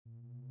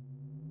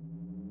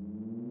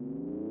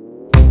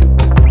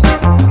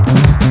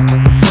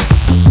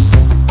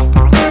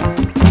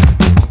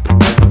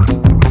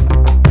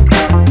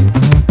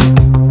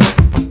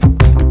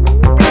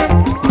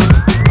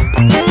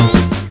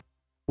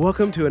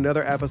Welcome to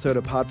another episode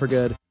of Pod for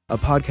Good, a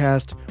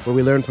podcast where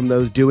we learn from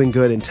those doing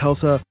good in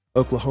Tulsa,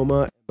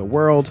 Oklahoma, and the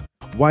world,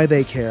 why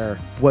they care,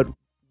 what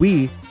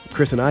we,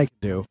 Chris and I, can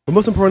do, but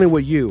most importantly,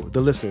 what you, the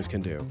listeners, can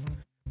do.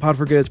 Pod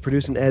for Good is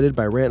produced and edited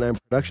by Rant 9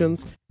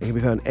 Productions and can be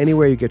found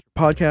anywhere you get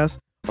your podcasts.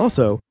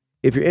 Also,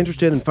 if you're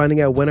interested in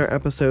finding out when our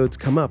episodes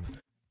come up,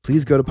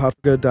 please go to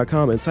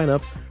podforgood.com and sign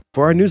up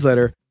for our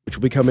newsletter, which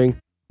will be coming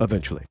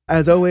eventually.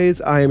 As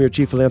always, I am your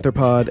chief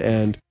philanthropod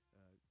and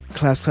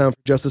class clown for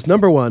justice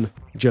number one,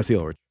 Jesse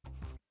Ulrich.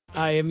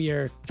 I am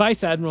your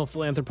vice admiral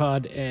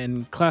philanthropod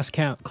and class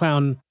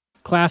clown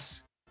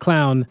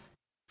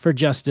for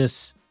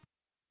justice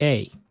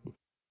A,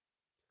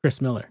 Chris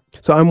Miller.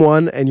 So I'm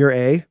one and you're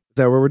A. Is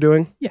that what we're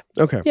doing? Yeah.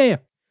 Okay. Yeah.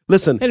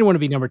 Listen, I didn't want to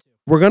be number two.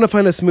 we're going to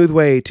find a smooth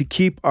way to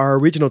keep our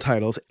original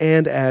titles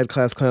and add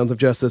class clowns of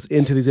justice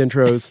into these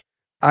intros.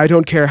 I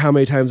don't care how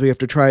many times we have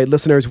to try it.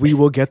 Listeners, we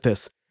will get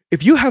this.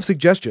 If you have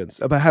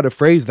suggestions about how to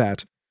phrase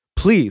that,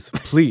 please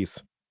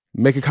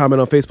make a comment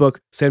on Facebook,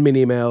 send me an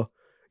email.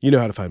 You know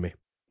how to find me.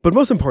 But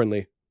most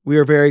importantly, we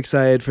are very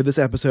excited for this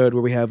episode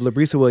where we have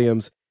Labrisa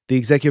Williams, the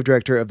executive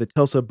director of the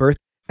Tulsa Birth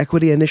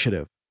Equity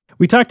Initiative.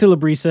 We talked to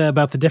Labrisa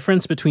about the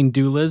difference between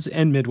doulas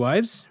and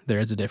midwives. There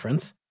is a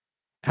difference.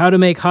 How to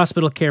make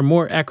hospital care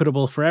more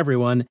equitable for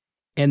everyone,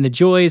 and the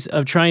joys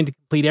of trying to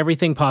complete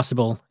everything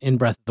possible in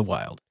Breath of the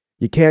Wild.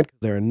 You can't,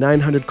 there are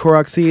 900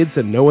 Korok seeds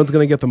and no one's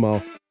going to get them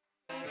all.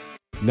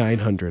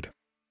 900.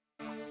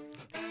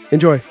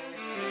 Enjoy.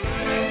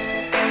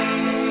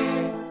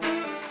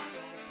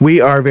 We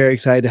are very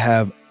excited to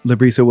have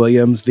Labrisa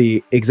Williams,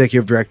 the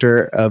executive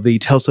director of the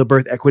Tulsa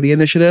Birth Equity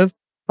Initiative,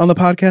 on the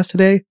podcast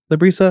today.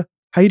 Labrisa,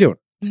 how you doing?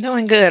 I'm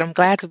doing good. I'm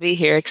glad to be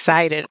here.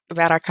 Excited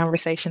about our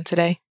conversation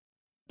today.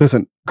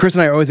 Listen, Chris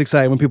and I are always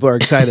excited when people are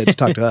excited to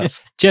talk to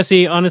us.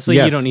 Jesse, honestly,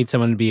 Yes. You don't need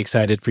someone to be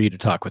excited for you to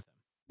talk with.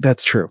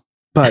 That's true.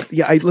 But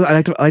yeah, I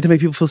like to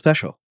make people feel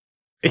special.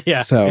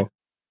 Yeah. So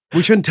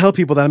we shouldn't tell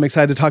people that I'm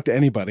excited to talk to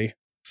anybody.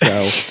 So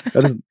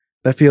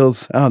that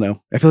feels, I don't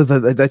know. I feel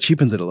like that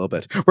cheapens it a little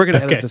bit. We're going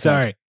to edit this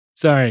out.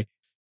 Sorry.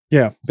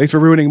 Yeah. Thanks for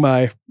ruining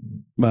my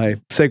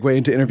segue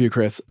into interview,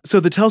 Chris.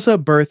 So the Tulsa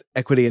Birth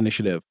Equity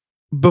Initiative.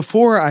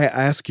 Before I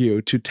ask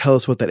you to tell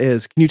us what that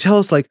is, can you tell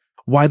us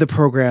why this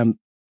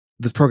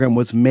program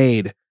was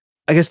made?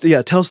 I guess,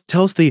 yeah, tell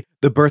us the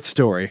birth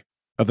story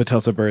of the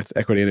Tulsa Birth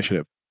Equity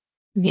Initiative.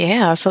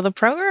 Yeah, so the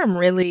program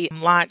really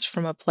launched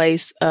from a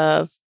place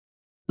of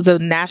the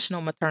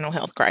national maternal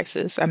health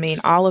crisis. I mean,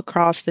 all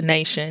across the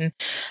nation,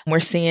 we're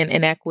seeing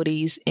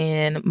inequities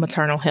in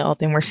maternal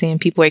health, and we're seeing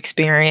people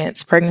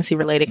experience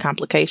pregnancy-related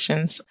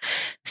complications.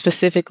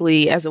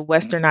 Specifically, as a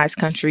westernized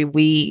country,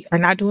 we are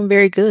not doing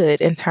very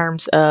good in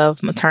terms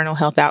of maternal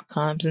health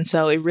outcomes. And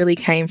so it really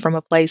came from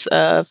a place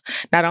of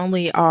not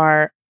only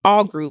are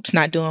all groups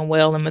not doing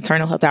well in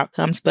maternal health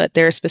outcomes, but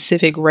there are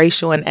specific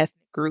racial and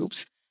ethnic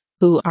groups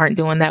who aren't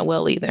doing that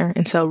well either.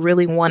 And so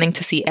really wanting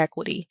to see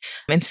equity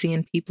and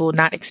seeing people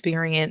not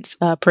experience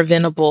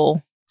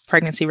preventable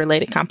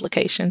pregnancy-related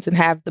complications and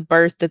have the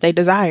birth that they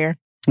desire.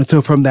 And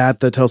so from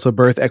that, the Tulsa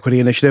Birth Equity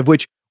Initiative,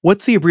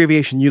 what's the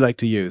abbreviation you like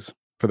to use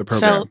for the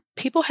program? So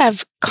people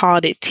have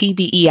called it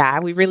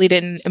TBEI. We really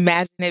didn't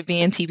imagine it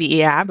being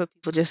TBEI, but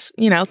people just,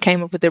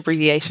 came up with the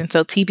abbreviation.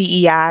 So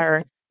TBEI,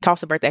 or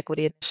Tulsa Birth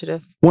Equity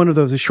Initiative. One of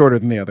those is shorter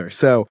than the other.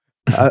 So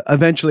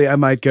eventually I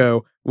might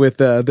go with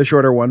the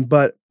shorter one.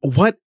 But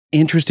what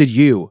interested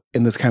you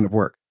in this kind of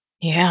work?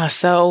 Yeah,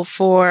 so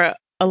for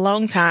a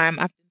long time,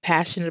 I've been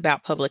passionate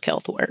about public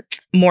health work,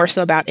 more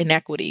so about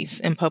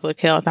inequities in public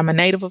health. I'm a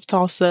native of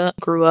Tulsa,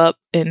 grew up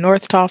in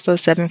North Tulsa,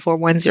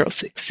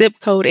 74106 zip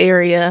code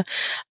area,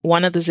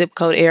 one of the zip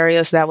code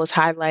areas that was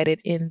highlighted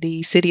in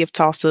the City of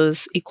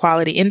Tulsa's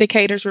Equality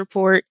Indicators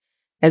report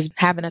as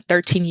having a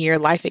 13-year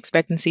life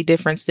expectancy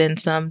difference than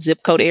some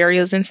zip code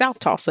areas in South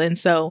Tulsa. And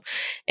so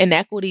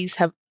inequities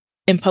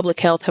in public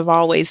health have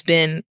always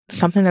been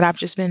something that I've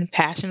just been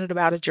passionate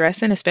about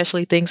addressing,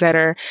 especially things that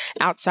are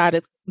outside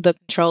of the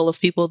control of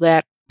people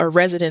that are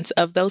residents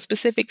of those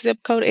specific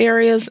zip code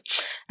areas.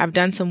 I've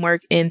done some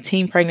work in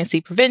teen pregnancy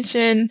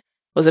prevention,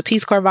 was a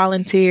Peace Corps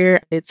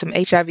volunteer, did some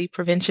HIV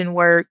prevention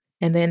work,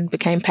 and then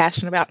became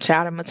passionate about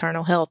child and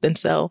maternal health. And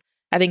so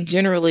I think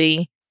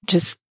generally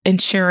just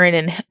ensuring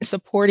and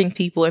supporting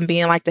people and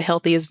being like the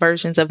healthiest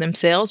versions of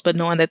themselves, but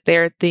knowing that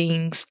there are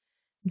things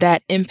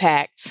that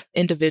impact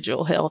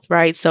individual health,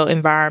 right? So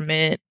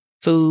environment,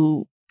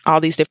 food,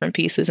 all these different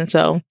pieces. And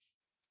so,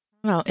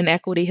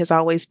 inequity has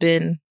always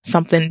been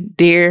something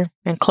dear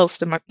and close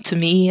to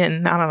me,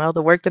 and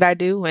the work that I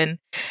do. And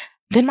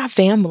then my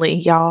family,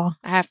 y'all.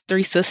 I have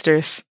 3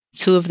 sisters.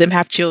 2 of them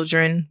have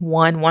children.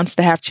 1 wants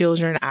to have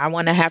children. I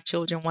want to have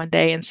children one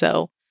day. And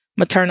so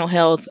maternal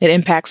health, it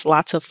impacts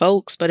lots of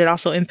folks, but it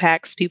also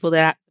impacts people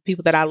that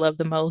I love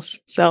the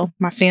most. So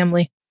my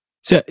family.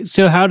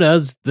 So how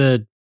does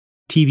the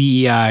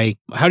TBEI,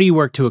 how do you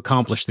work to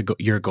accomplish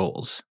your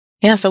goals?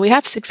 Yeah, so we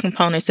have 6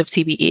 components of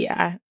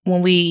TBEI.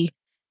 When we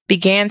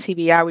began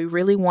TBEI, we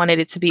really wanted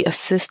it to be a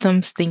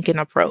systems thinking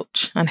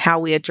approach on how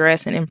we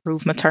address and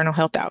improve maternal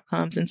health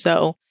outcomes. And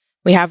so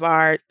We have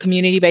our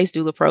community-based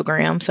doula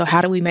program. So how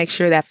do we make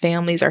sure that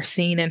families are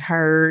seen and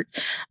heard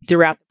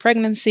throughout the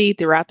pregnancy,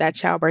 throughout that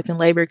childbirth and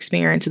labor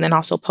experience, and then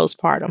also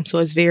postpartum? So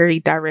it's very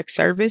direct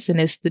service, and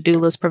it's the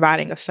doulas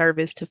providing a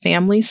service to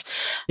families.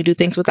 We do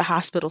things with the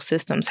hospital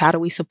systems. How do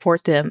we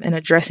support them in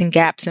addressing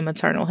gaps in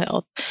maternal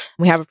health?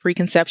 We have a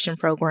preconception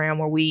program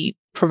where we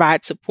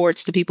provide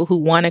supports to people who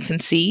want to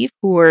conceive,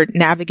 who are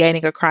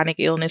navigating a chronic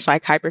illness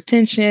like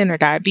hypertension or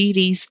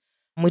diabetes.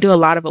 We do a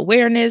lot of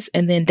awareness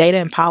and then data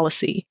and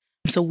policy.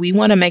 So we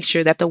want to make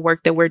sure that the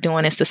work that we're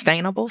doing is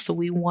sustainable. So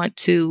we want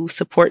to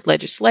support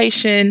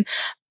legislation,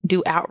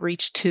 do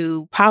outreach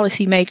to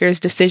policymakers,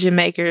 decision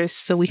makers,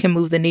 so we can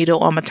move the needle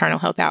on maternal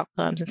health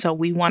outcomes. And so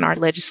we want our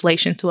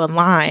legislation to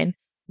align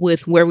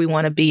with where we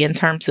want to be in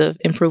terms of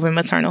improving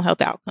maternal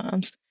health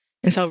outcomes.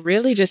 And so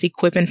really just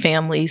equipping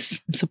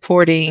families,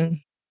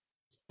 supporting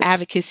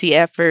advocacy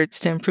efforts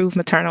to improve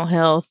maternal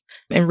health,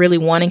 and really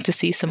wanting to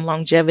see some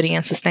longevity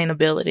and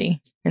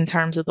sustainability in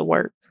terms of the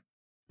work.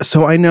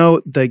 So I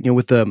know that,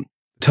 with the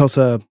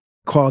TULSA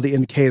quality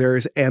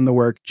indicators and the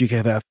work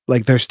GKFF,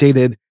 like their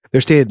stated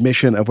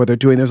mission of what they're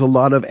doing, there's a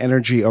lot of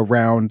energy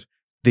around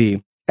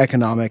the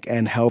economic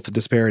and health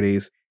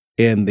disparities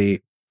in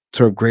the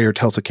sort of greater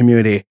TULSA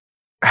community.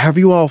 Have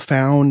you all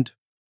found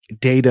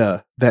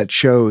data that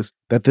shows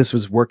that this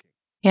was working?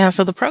 Yeah,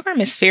 so the program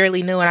is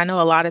fairly new, and I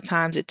know a lot of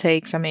times it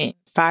takes,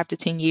 5 to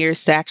 10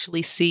 years to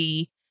actually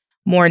see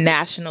more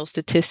national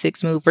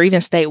statistics move, or even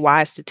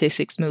statewide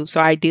statistics move.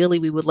 So ideally,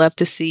 we would love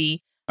to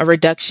see a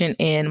reduction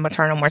in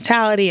maternal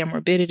mortality and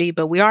morbidity,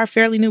 but we are a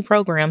fairly new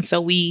program.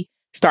 So we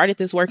started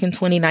this work in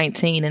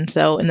 2019. And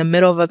so in the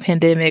middle of a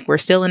pandemic, we're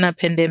still in a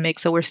pandemic.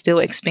 So we're still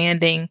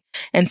expanding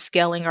and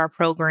scaling our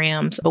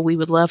programs, but we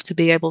would love to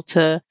be able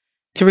to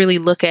really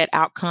look at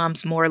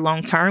outcomes more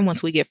long term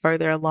once we get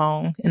further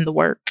along in the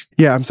work.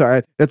 Yeah, I'm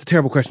sorry. That's a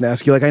terrible question to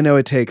ask you. Like, I know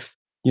it takes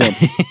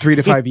 3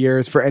 to 5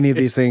 years for any of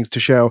these things to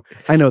show.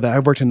 I know that. I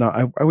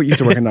used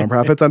to work in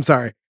nonprofits. I'm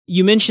sorry.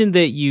 You mentioned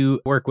that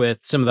you work with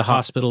some of the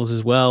hospitals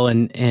as well,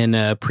 and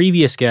a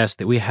previous guest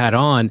that we had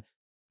on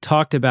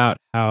talked about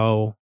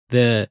how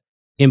the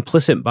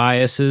implicit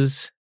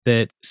biases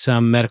that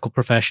some medical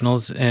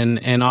professionals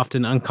and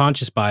often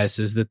unconscious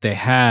biases that they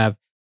have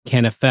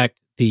can affect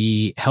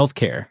the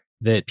healthcare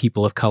that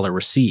people of color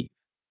receive.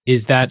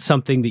 Is that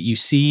something that you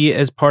see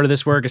as part of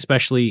this work,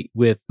 especially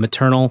with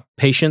maternal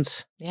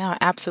patients? Yeah,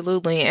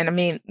 absolutely.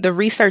 And the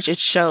research, it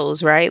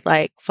shows, right?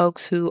 Like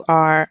folks who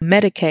are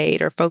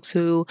Medicaid or folks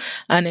who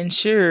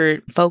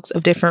uninsured, folks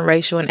of different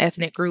racial and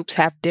ethnic groups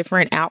have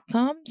different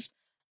outcomes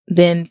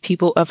than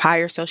people of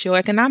higher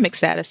socioeconomic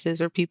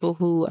statuses or people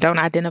who don't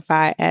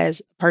identify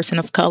as a person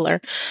of color.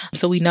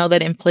 So we know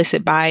that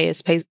implicit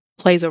bias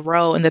plays a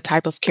role in the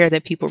type of care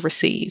that people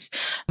receive.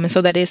 And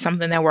so that is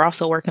something that we're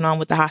also working on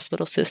with the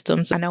hospital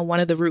systems. I know one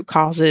of the root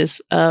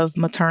causes of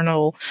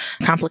maternal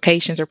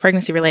complications or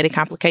pregnancy-related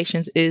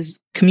complications is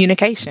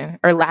communication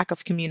or lack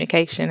of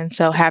communication. And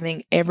so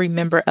having every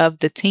member of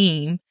the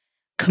team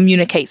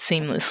communicate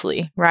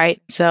seamlessly,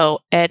 right? So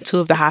at 2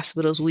 of the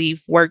hospitals,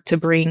 we've worked to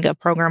bring a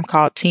program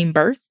called Team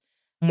Birth,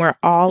 where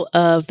all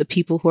of the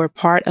people who are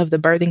part of the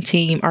birthing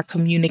team are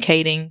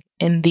communicating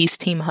in these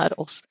team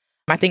huddles.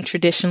 I think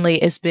traditionally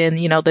it's been,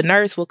 the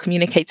nurse will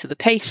communicate to the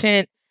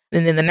patient,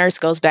 and then the nurse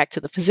goes back to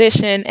the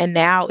physician. And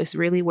now it's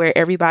really where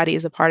everybody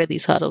is a part of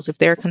these huddles. If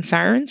there are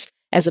concerns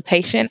as a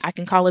patient, I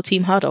can call a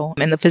team huddle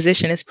and the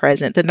physician is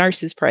present, the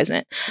nurse is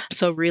present.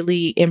 So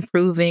really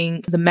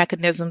improving the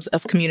mechanisms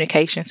of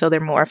communication so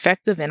they're more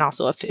effective and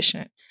also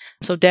efficient.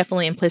 So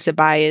definitely implicit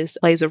bias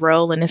plays a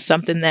role, and it's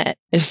something that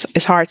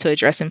it's hard to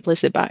address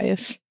implicit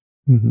bias.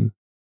 Mm-hmm.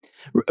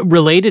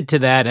 Related to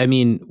that,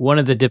 one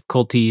of the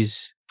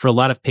difficulties for a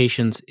lot of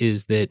patients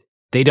is that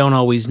they don't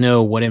always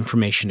know what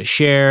information to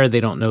share. They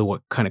don't know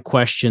what kind of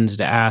questions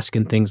to ask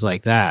and things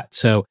like that.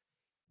 So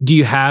do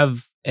you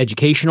have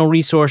educational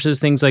resources,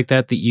 things like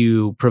that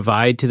you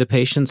provide to the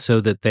patients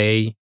so that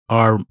they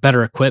are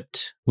better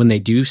equipped when they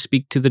do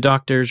speak to the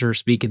doctors or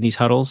speak in these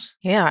huddles?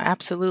 Yeah,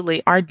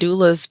 absolutely. Our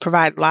doulas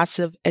provide lots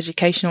of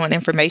educational and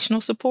informational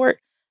support.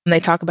 And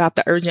they talk about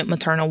the urgent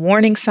maternal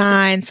warning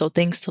signs, so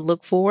things to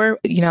look for,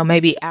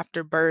 maybe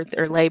after birth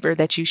or labor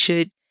that you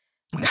should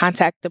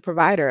contact the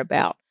provider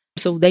about.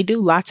 So they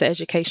do lots of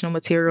educational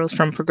materials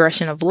from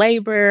progression of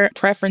labor,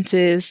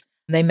 preferences.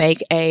 They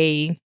make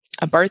a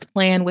birth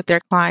plan with their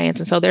clients.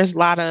 And so there's a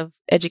lot of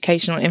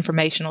educational and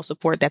informational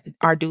support that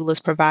our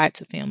doulas provide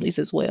to families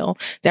as well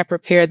that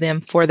prepare them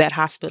for that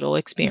hospital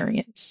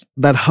experience.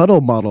 That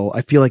huddle model,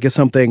 I feel like, is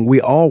something we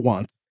all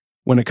want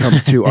when it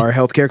comes to our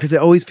healthcare, because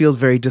it always feels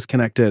very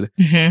disconnected.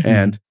 Mm-hmm.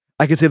 And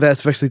I can say that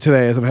especially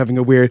today as I'm having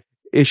a weird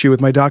issue with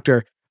my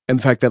doctor and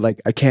the fact that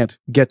I can't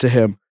get to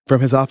him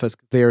from his office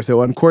because they are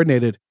so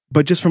uncoordinated.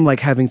 But just from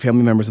having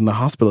family members in the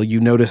hospital, you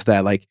notice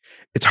that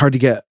it's hard to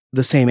get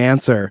the same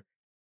answer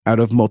out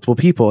of multiple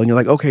people. And you're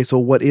like, okay, so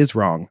what is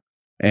wrong?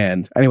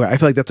 And anyway, I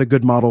feel like that's a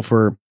good model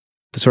for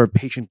the sort of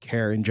patient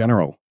care in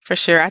general. For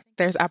sure. I think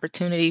there's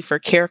opportunity for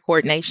care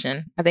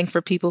coordination. I think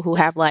for people who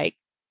have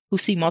who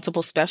see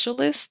multiple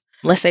specialists,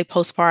 let's say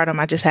postpartum,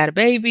 I just had a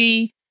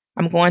baby,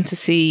 I'm going to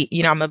see,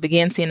 I'm going to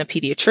begin seeing a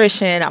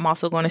pediatrician. I'm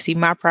also going to see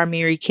my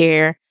primary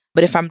care.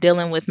 But if I'm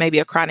dealing with maybe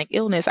a chronic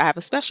illness, I have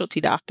a specialty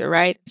doctor,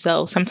 right?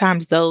 So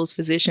sometimes those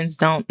physicians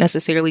don't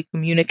necessarily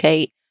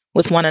communicate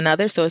with one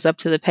another. So it's up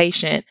to the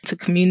patient to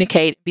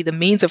communicate, be the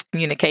means of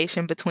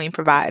communication between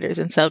providers.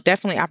 And so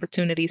definitely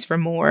opportunities for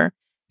more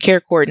care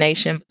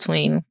coordination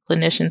between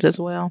clinicians as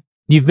well.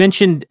 You've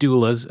mentioned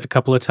doulas a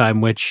couple of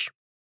times, which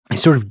I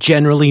sort of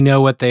generally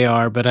know what they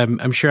are, but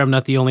I'm sure I'm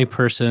not the only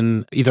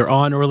person either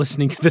on or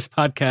listening to this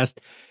podcast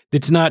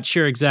that's not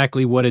sure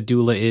exactly what a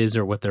doula is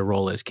or what their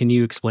role is. Can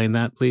you explain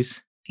that,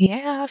 please?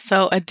 Yeah,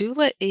 so a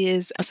doula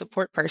is a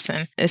support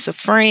person. It's a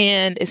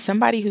friend. It's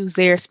somebody who's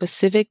there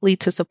specifically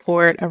to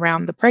support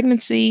around the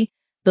pregnancy,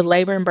 the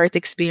labor and birth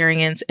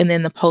experience, and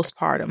then the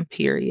postpartum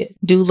period.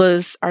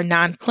 Doulas are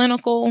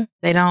non-clinical.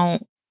 They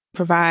don't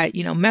provide,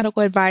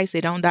 medical advice. They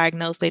don't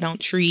diagnose. They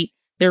don't treat.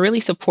 They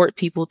really support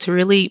people to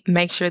really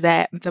make sure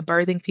that the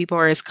birthing people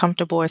are as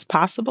comfortable as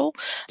possible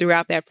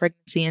throughout that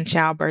pregnancy and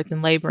childbirth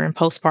and labor and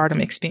postpartum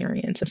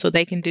experience. And so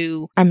they can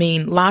do,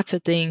 lots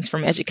of things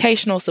from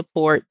educational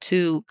support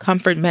to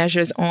comfort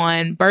measures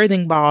on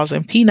birthing balls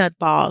and peanut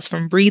balls,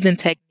 from breathing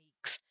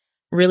techniques,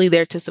 really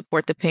there to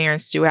support the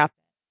parents throughout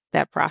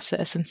that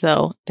process. And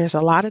so there's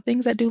a lot of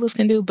things that doulas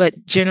can do,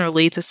 but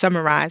generally, to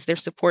summarize, they're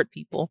support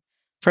people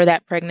for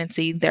that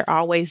pregnancy. They're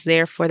always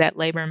there for that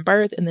labor and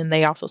birth. And then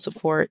they also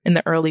support in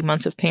the early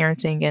months of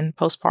parenting and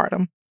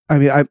postpartum.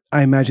 I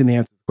imagine the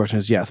answer to the question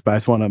is yes, but I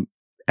just want to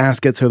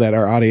ask it so that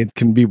our audience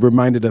can be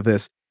reminded of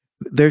this.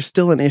 There's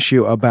still an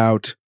issue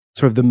about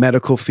sort of the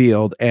medical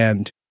field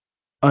and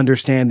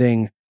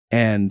understanding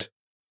and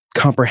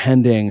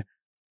comprehending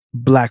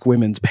Black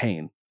women's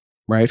pain,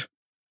 right?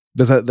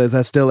 Is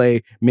that still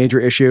a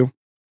major issue?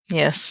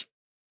 Yes.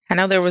 I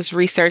know there was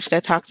research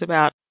that talked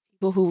about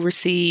people who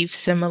receive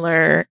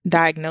similar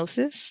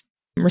diagnosis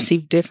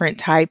receive different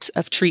types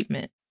of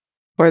treatment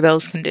for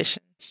those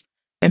conditions.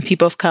 And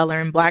people of color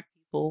and Black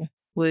people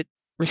would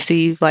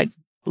receive like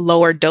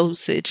lower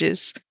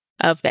dosages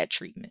of that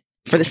treatment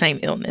for the same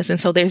illness. And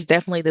so there's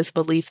definitely this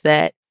belief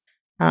that,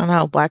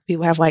 Black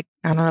people have I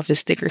don't know if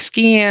it's thicker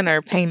skin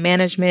or pain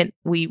management.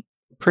 We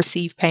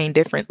perceive pain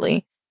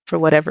differently for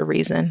whatever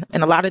reason.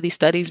 And a lot of these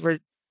studies were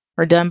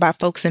done by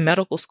folks in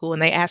medical school,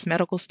 and they asked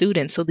medical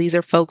students. So these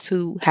are folks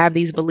who have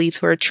these beliefs,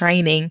 who are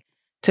training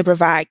to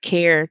provide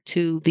care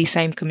to these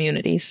same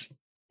communities.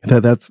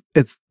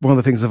 It's one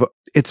of the things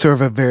it's sort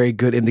of a very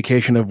good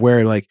indication of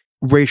where like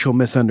racial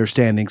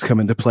misunderstandings come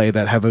into play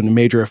that have a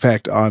major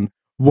effect on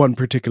one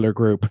particular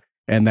group.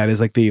 And that is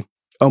like the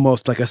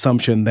almost like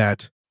assumption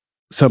that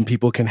some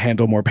people can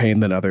handle more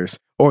pain than others,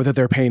 or that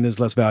their pain is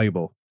less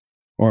valuable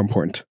or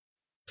important.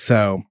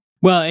 So,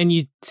 well, and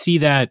you see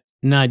that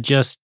not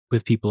just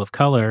with people of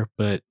color,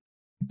 but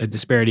a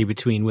disparity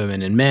between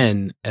women and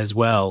men as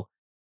well.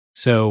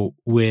 So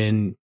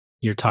when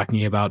you're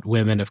talking about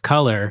women of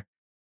color,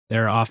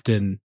 their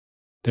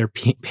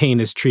pain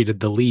is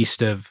treated the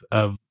least of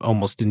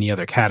almost any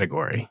other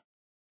category.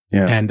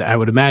 Yeah. And I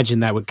would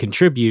imagine that would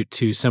contribute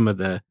to some of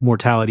the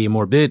mortality and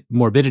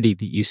morbidity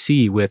that you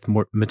see with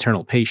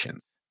maternal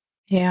patients.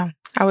 Yeah,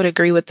 I would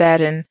agree with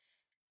that. And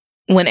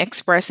when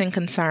expressing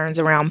concerns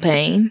around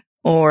pain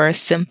or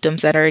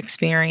symptoms that are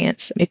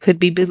experienced, it could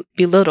be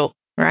belittled,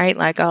 right?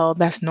 Like, oh,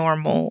 that's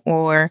normal,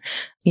 or,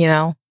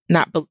 I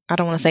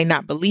don't want to say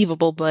not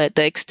believable, but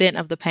the extent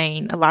of the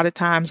pain. A lot of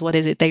times, what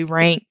is it? They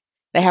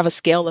have a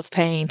scale of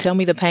pain. Tell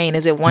me the pain.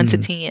 Is it 1 to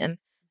 10?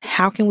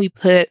 How can we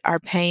put our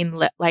pain,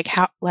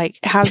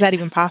 how's that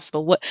even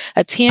possible? What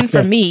a 10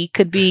 for me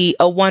could be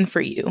a 1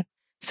 for you.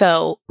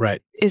 So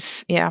right.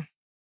 Yeah.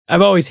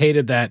 I've always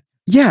hated that.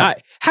 Yeah.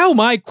 How am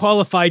I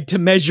qualified to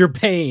measure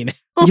pain?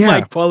 How am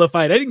I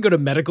qualified? I didn't go to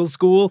medical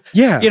school.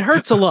 Yeah. It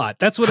hurts a lot.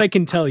 That's what I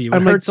can tell you.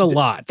 It hurts a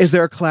lot. Is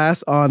there a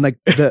class on like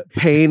the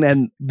pain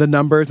and the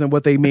numbers and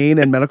what they mean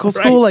in medical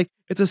school? Right. Like,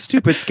 it's a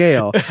stupid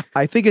scale.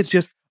 I think it's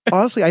just,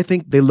 honestly, I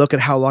think they look at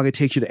how long it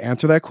takes you to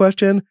answer that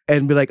question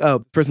and be like, oh,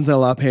 the person's in a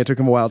lot of pain. It took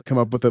them a while to come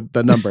up with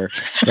the number,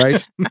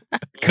 right?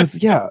 Because,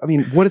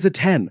 what is a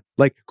 10?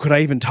 Like, could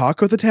I even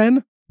talk with a 10?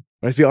 Would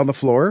I just be on the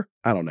floor?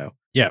 I don't know.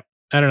 Yeah,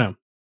 I don't know.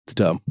 It's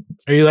dumb.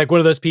 Are you like one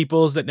of those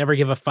peoples that never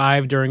give a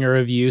 5 during a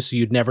review, so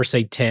you'd never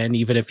say 10,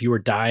 even if you were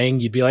dying?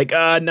 You'd be like,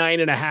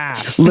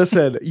 9.5.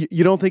 Listen,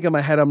 you don't think in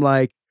my head I'm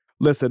like,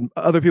 listen,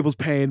 other people's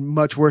pain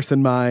much worse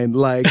than mine.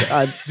 Like,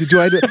 I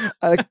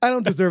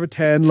don't deserve a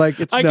 10. Like,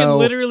 it's I can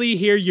literally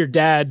hear your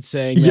dad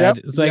saying that.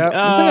 It's like,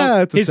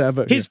 it's a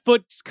 7. His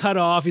foot's cut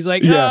off. He's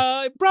like,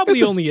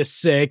 probably only a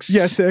 6.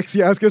 Yeah, 6.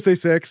 Yeah, I was gonna say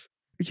 6.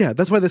 Yeah,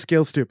 that's why the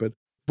scale's stupid.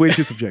 Way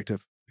too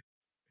subjective.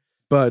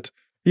 But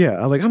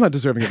yeah, I'm not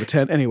deserving of a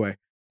 10 anyway.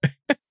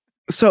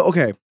 So,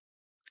 okay,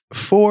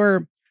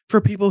 for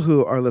people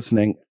who are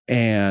listening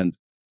and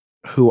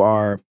who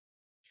are,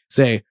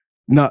 say,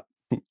 not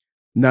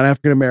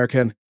African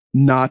American,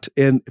 not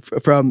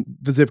from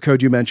the zip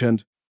code you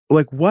mentioned,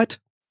 like what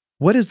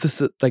is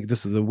this? Like,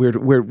 this is a weird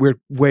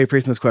way of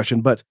phrasing this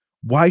question, but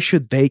why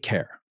should they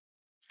care?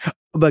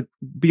 Like,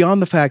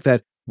 beyond the fact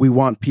that we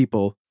want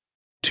people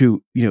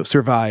to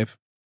survive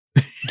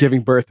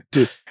giving birth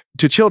to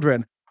to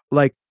children,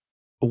 like,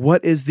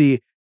 what is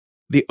the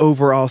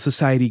overall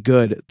society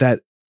good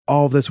that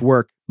all this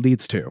work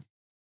leads to?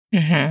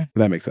 Mm-hmm. If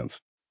that makes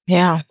sense.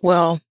 Yeah.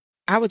 Well,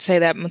 I would say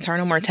that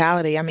maternal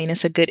mortality, I mean,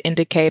 it's a good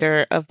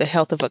indicator of the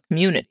health of a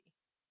community.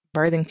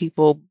 Birthing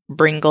people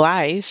bring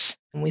life.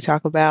 And we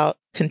talk about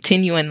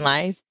continuing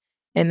life.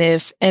 And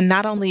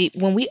not only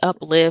when we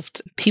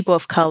uplift people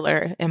of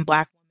color and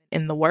Black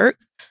women in the work,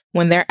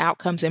 when their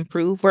outcomes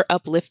improve, we're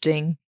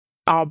uplifting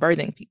all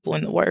birthing people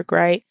in the work,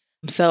 right?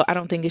 So I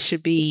don't think it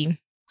should be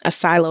a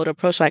siloed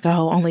approach like,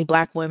 oh, only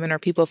Black women or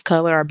people of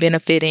color are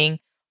benefiting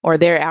or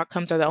their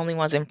outcomes are the only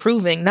ones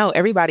improving. No,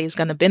 everybody is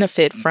going to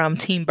benefit from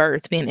team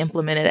birth being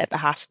implemented at the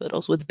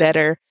hospitals with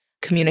better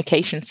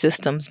communication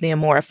systems being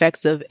more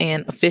effective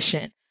and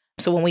efficient.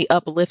 So when we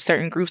uplift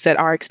certain groups that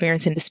are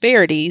experiencing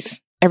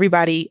disparities,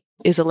 everybody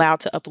is allowed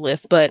to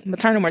uplift. But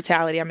maternal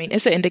mortality, I mean,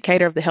 it's an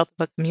indicator of the health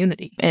of a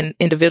community, and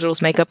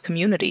individuals make up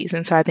communities.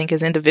 And so I think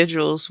as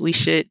individuals, we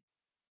should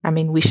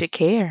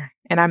care.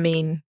 And I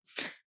mean,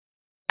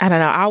 I don't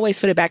know, I always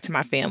put it back to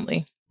my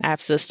family. I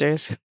have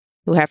sisters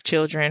who have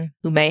children,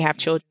 who may have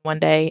children one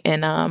day.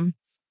 And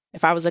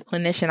if I was a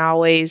clinician,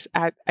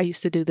 I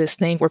used to do this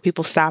thing where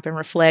people stop and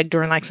reflect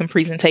during like some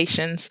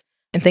presentations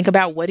and think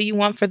about, what do you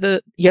want for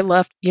your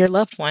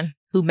loved one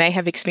who may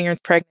have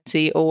experienced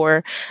pregnancy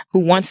or who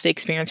wants to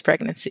experience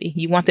pregnancy?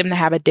 You want them to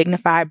have a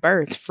dignified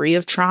birth, free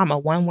of trauma,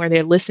 one where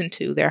they're listened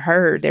to, they're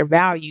heard, they're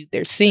valued,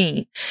 they're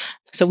seen.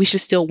 So we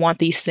should still want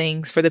these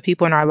things for the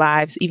people in our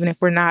lives, even if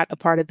we're not a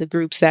part of the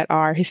groups that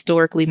are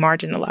historically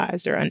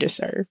marginalized or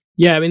underserved.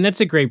 Yeah, I mean,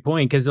 that's a great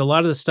point, because a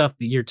lot of the stuff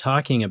that you're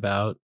talking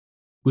about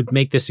would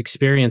make this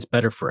experience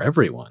better for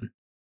everyone.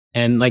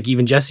 And like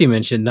even Jesse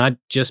mentioned, not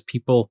just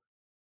people,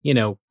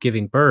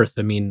 giving birth.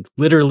 I mean,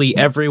 literally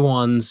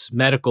everyone's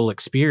medical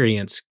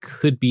experience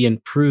could be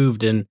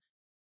improved and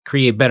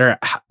create better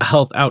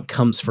health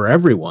outcomes for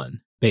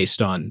everyone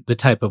based on the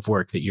type of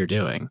work that you're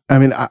doing. I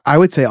mean, I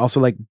would say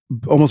also like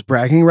almost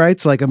bragging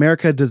rights. Like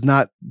America does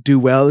not do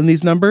well in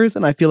these numbers.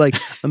 And I feel like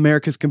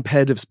America's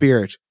competitive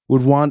spirit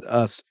would want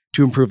us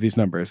to improve these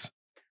numbers,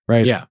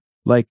 right? Yeah.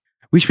 Like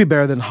we should be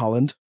better than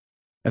Holland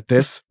at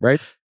this,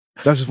 right?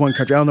 That's just one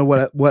country. I don't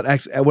know what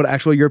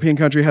actual European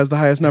country has the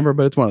highest number,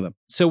 but it's one of them.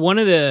 So one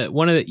of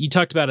the you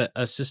talked about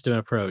a system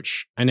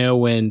approach. I know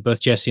when both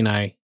Jesse and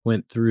I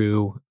went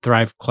through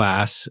Thrive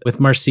class with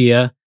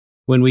Marcia,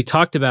 when we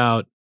talked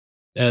about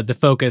the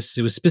focus,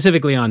 it was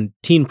specifically on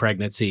teen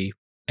pregnancy,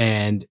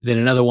 and then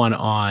another one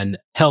on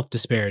health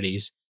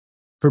disparities.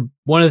 For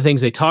one of the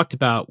things they talked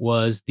about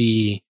was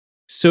the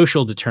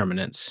social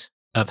determinants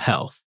of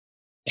health,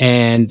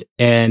 and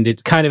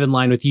it's kind of in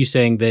line with you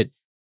saying that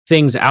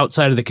things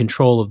outside of the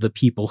control of the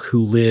people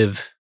who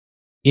live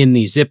in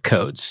these zip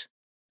codes.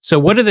 So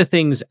what are the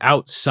things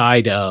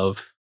outside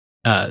of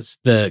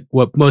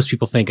what most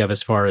people think of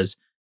as far as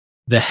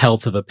the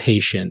health of a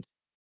patient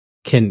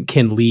can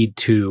lead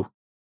to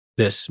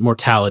this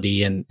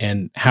mortality,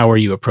 and how are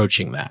you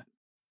approaching that?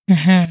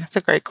 Mm-hmm. That's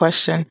a great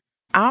question.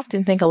 I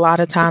often think a lot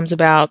of times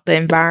about the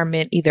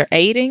environment either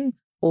aiding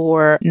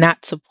or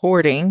not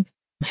supporting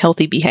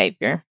healthy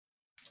behavior.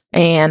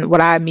 And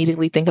what I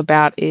immediately think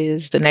about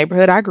is the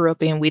neighborhood I grew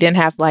up in. We didn't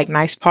have like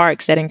nice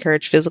parks that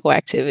encourage physical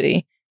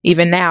activity.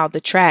 Even now,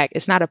 the track,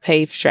 it's not a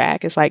paved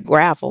track. It's like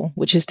gravel,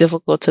 which is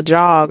difficult to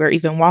jog or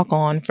even walk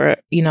on for,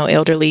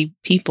 elderly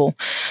people.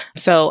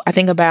 So I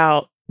think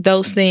about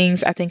those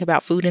things. I think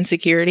about food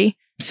insecurity.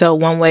 So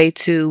one way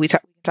we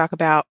talk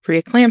about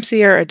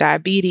preeclampsia or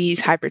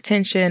diabetes,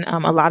 hypertension.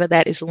 A lot of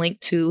that is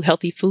linked to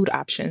healthy food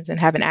options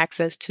and having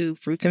access to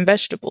fruits and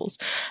vegetables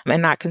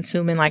and not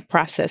consuming like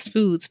processed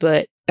foods.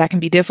 But that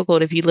can be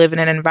difficult if you live in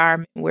an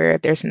environment where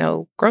there's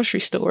no grocery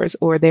stores,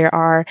 or there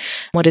are,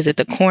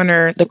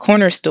 the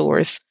corner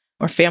stores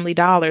or Family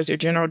Dollars or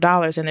General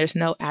Dollars, and there's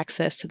no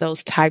access to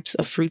those types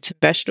of fruits and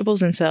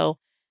vegetables. And so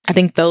I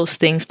think those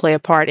things play a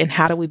part in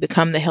how do we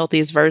become the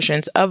healthiest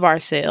versions of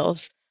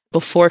ourselves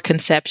before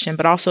conception,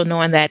 but also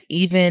knowing that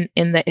even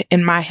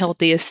in my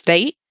healthiest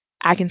state,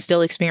 I can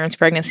still experience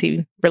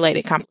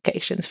pregnancy-related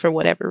complications for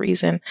whatever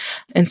reason.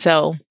 And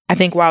so I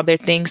think while there are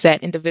things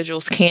that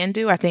individuals can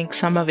do, I think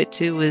some of it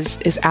too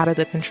is out of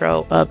the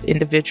control of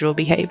individual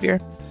behavior.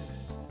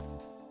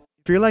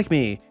 If you're like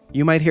me,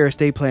 you might hear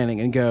estate planning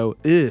and go,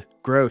 ugh,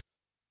 gross.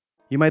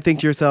 You might think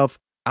to yourself,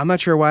 I'm not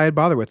sure why I'd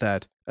bother with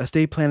that.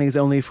 Estate planning is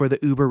only for the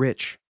uber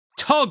rich.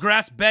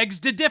 Tallgrass begs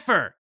to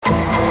differ.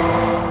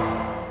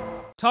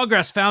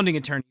 Tallgrass founding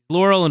attorneys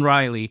Laurel and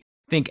Riley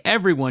think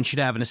everyone should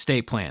have an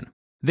estate plan.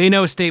 They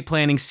know estate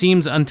planning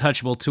seems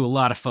untouchable to a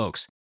lot of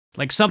folks,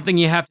 like something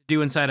you have to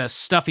do inside a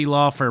stuffy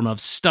law firm of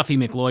Stuffy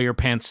McLawyer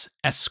Pants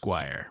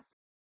Esquire.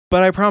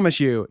 But I promise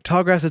you,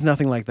 Tallgrass is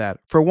nothing like that.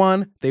 For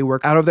one, they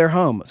work out of their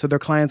home so their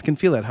clients can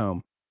feel at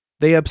home.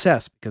 They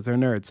obsess, because they're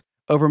nerds,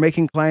 over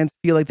making clients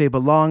feel like they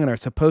belong and are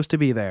supposed to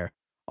be there.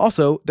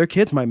 Also, their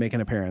kids might make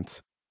an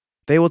appearance.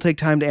 They will take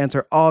time to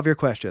answer all of your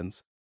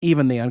questions,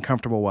 even the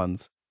uncomfortable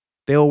ones.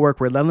 They will work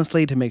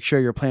relentlessly to make sure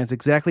your plan's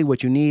exactly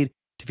what you need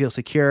to feel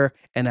secure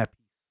and at peace.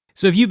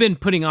 So if you've been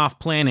putting off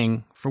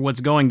planning for what's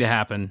going to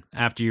happen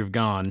after you've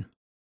gone,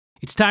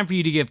 It's time for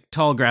you to give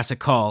Tallgrass a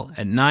call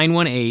at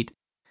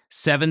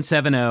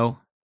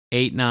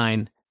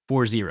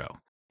 918-770-8940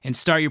 and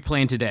start your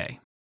plan today.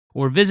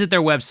 Or visit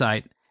their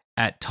website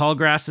at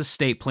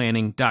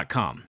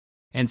tallgrassesstateplanning.com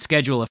and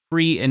schedule a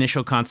free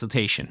initial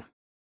consultation.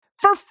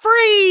 For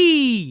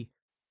free!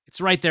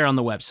 It's right there on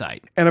the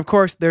website. And of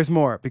course, there's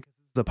more because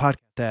it's a podcast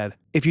ad.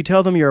 If you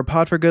tell them you're a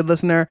Pod for Good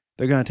listener,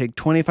 they're going to take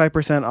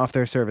 25% off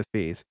their service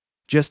fees.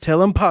 Just tell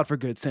them Pod for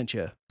Good sent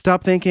you.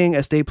 Stop thinking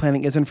estate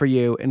planning isn't for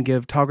you and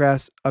give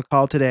Tallgrass a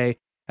call today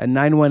at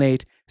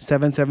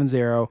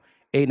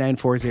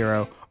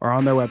 918-770-8940 or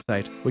on their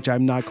website, which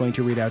I'm not going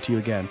to read out to you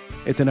again.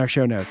 It's in our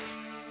show notes.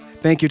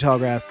 Thank you,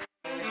 Tallgrass.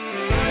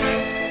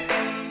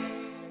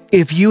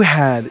 If you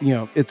had,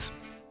 it's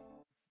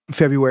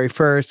February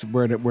 1st,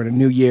 we're in a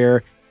new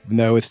year, even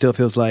though it still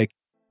feels like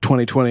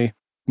 2020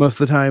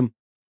 most of the time.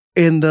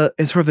 In the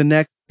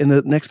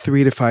next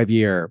 3 to 5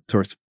 year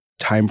sort of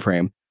time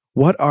frame,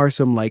 what are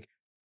some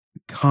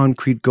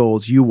concrete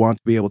goals you want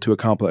to be able to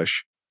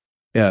accomplish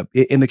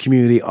in the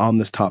community on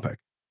this topic?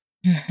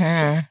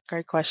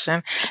 Great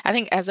question. I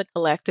think as a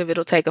collective,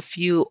 it'll take a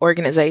few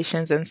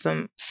organizations and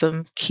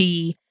some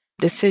key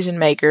decision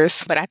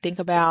makers, but I think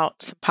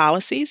about some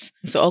policies.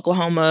 So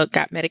Oklahoma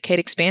got Medicaid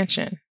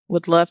expansion.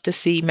 Would love to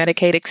see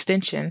Medicaid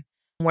extension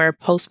where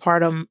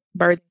postpartum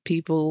birthing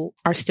people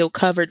are still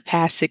covered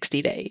past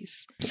 60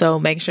 days. So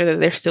making sure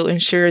that they're still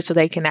insured so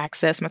they can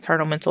access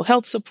maternal mental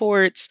health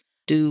supports,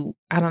 do,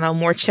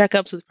 more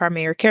checkups with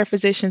primary care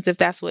physicians if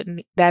that's what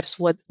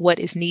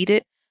is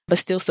needed, but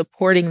still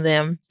supporting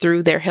them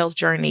through their health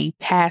journey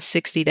past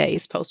 60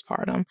 days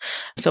postpartum.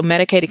 So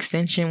Medicaid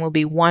extension will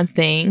be one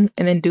thing.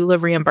 And then doula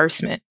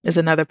reimbursement is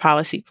another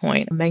policy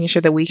point, making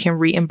sure that we can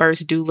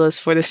reimburse doulas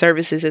for the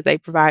services that they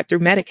provide through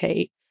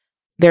Medicaid.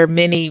 There are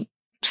many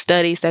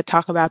studies that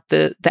talk about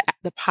the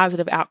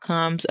positive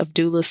outcomes of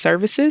doula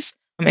services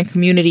and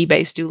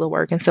community-based doula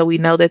work. And so we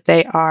know that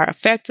they are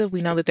effective.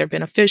 We know that they're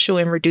beneficial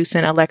in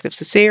reducing elective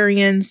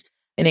cesareans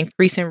and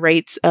increasing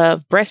rates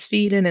of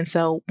breastfeeding. And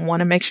so want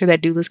to make sure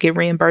that doulas get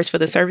reimbursed for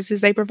the services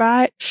they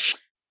provide.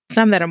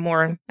 Some that are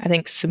more, I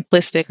think,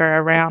 simplistic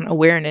are around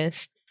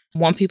awareness.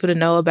 Want people to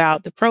know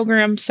about the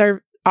program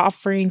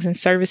offerings and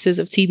services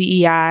of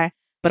TBEI,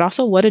 but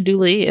also what a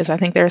doula is. I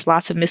think there's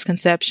lots of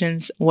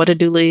misconceptions what a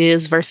doula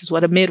is versus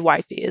what a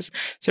midwife is.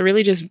 So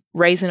really just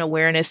raising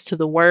awareness to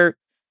the work,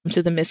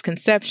 to the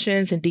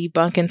misconceptions and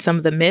debunking some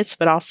of the myths,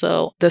 but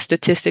also the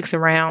statistics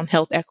around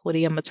health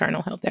equity and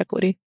maternal health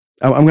equity.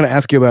 I'm going to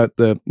ask you about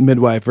the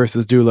midwife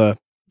versus doula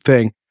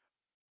thing.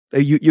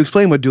 You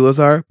explain what doulas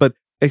are, but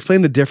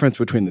explain the difference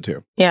between the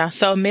two. Yeah.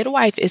 So a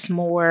midwife is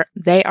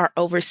they are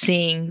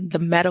overseeing the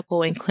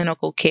medical and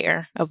clinical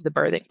care of the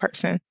birthing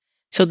person.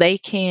 So they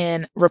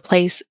can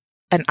replace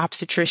an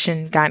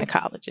obstetrician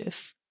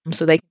gynecologist.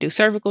 So they can do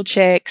cervical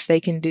checks,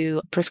 they can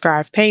do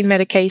prescribed pain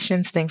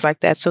medications, things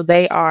like that. So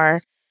they are,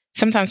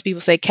 sometimes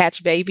people say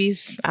catch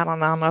babies. I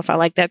don't know if I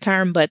like that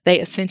term, but they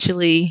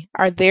essentially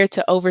are there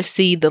to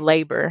oversee the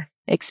labor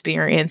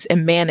experience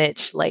and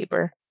manage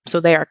labor. So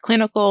they are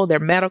clinical, they're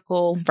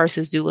medical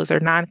versus doulas are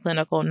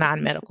non-clinical,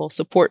 non-medical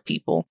support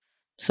people.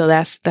 So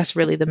that's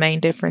really the main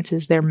difference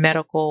is they're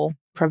medical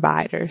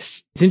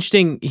providers. It's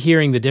interesting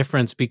hearing the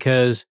difference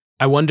because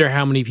I wonder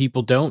how many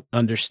people don't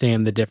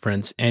understand the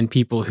difference and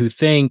people who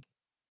think,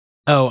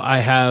 oh, I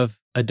have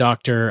a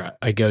doctor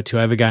I go to,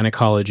 I have a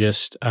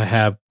gynecologist, I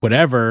have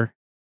whatever,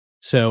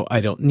 so I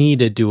don't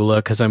need a doula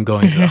because I'm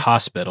going to the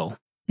hospital,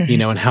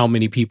 and how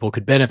many people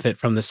could benefit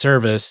from the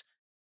service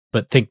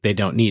but think they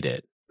don't need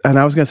it. And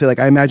I was going to say,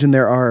 I imagine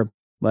there are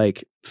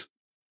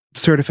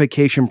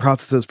certification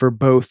processes for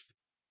both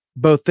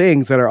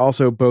things that are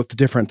also both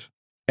different.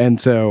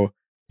 And so,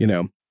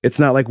 it's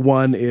not like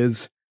one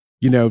is,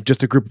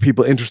 just a group of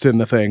people interested in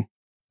a thing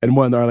and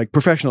one are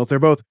professionals. They're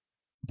both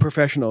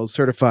professionals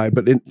certified,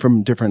 but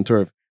from different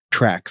sort of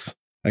tracks,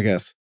 I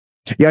guess.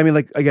 Yeah. I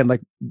mean,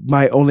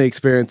 my only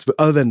experience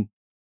other than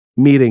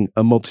meeting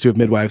a multitude of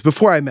midwives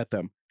before I met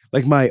them,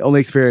 my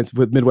only experience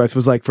with midwives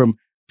was from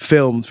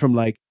films from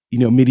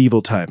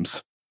medieval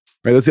times,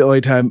 right? That's the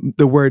only time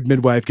the word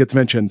midwife gets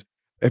mentioned.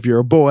 If you're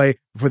a boy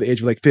before the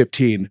age of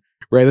 15,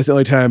 right? That's the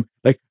only time,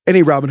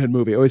 any Robin Hood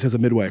movie always has a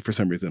midwife for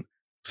some reason.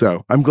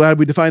 So I'm glad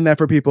we defined that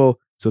for people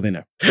so they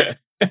know.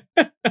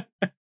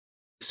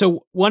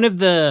 So one of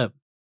the,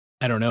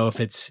 I don't know if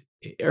it's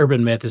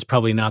urban myth is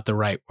probably not the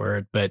right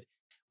word, but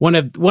one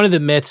of the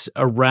myths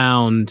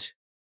around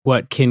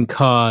what can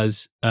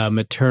cause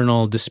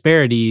maternal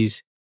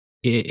disparities,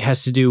 it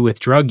has to do with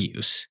drug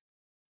use.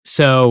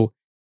 So,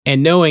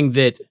 and knowing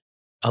that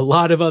a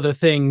lot of other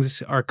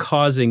things are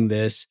causing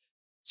this.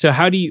 So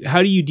how do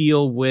you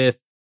deal with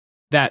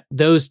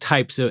those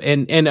types of,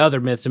 and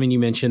other myths? I mean, you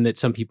mentioned that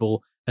some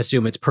people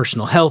assume it's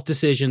personal health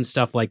decisions,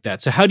 stuff like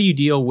that. So how do you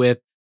deal with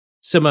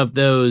some of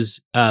those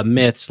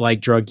myths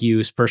like drug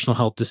use, personal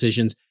health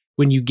decisions,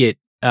 when you get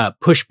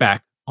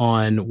pushback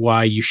on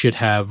why you should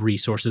have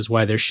resources,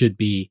 why there should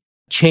be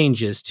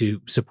changes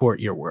to support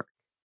your work?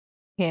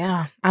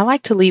 Yeah, I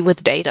like to lead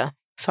with data.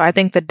 So I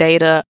think the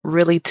data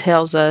really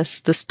tells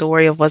us the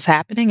story of what's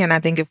happening. And I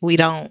think if we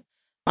don't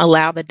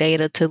allow the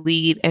data to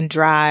lead and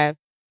drive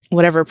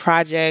whatever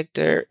project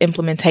or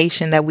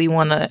implementation that we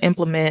want to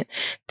implement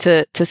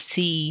to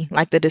see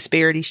like the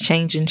disparities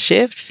change and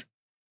shift,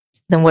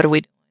 then what are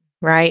we doing,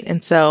 right?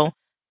 And so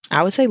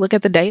I would say look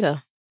at the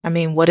data. I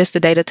mean, what is the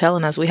data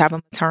telling us? We have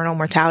a maternal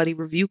mortality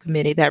review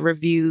committee that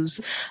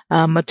reviews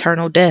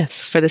maternal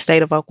deaths for the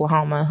state of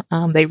Oklahoma.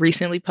 They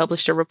recently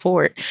published a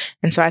report.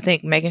 And so I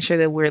think making sure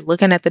that we're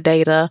looking at the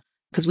data,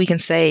 because we can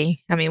say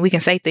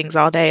things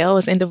all day, oh,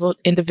 it's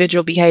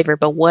individual behavior,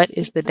 but what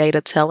is the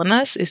data telling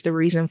us is the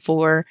reason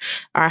for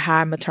our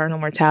high maternal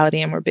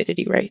mortality and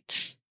morbidity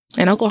rates.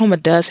 And Oklahoma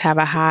does have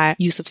a high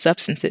use of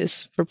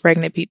substances for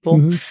pregnant people.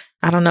 Mm-hmm.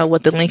 I don't know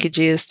what the linkage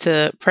is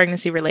to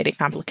pregnancy-related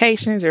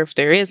complications or if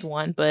there is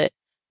one, but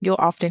you'll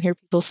often hear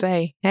people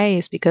say, hey,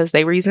 it's because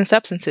they were using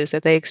substances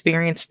that they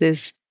experienced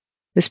this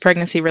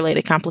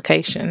pregnancy-related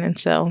complication. And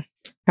so,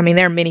 I mean,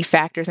 there are many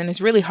factors, and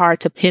it's really hard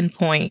to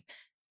pinpoint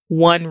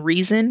one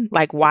reason,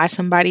 like why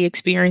somebody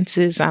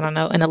experiences, I don't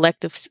know, an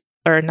elective,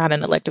 or not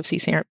an elective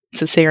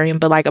cesarean,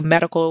 but like a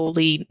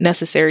medically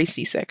necessary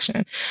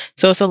C-section.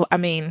 So it's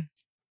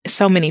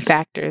so many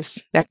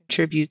factors that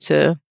contribute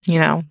to,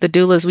 the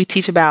doulas. We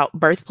teach about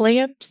birth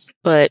plans,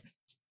 but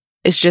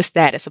it's just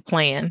that it's a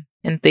plan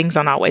and things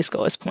don't always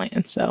go as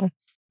planned. So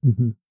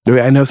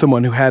I know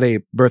someone who had a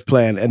birth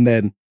plan and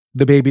then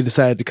the baby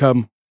decided to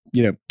come,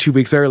 2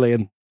 weeks early.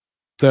 And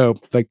so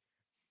like,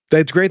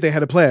 it's great they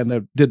had a plan.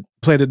 The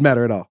plan didn't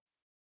matter at all,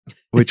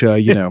 which,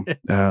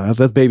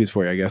 that's babies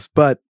for you, I guess.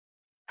 But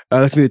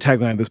that's me, the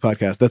tagline of this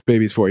podcast. That's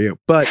babies for you.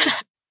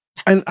 But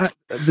and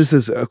this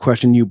is a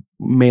question you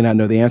may not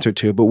know the answer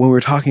to, but when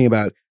we're talking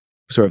about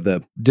sort of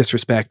the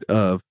disrespect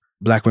of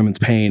Black women's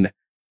pain,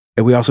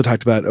 and we also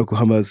talked about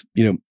Oklahoma's,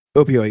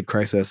 opioid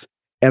crisis,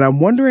 and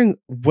I'm wondering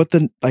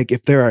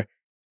if there are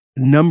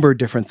number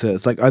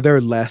differences, like are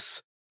there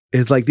less,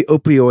 is like the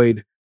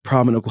opioid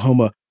problem in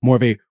Oklahoma more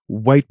of a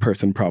white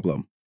person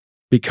problem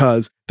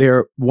because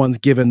they're ones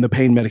given the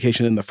pain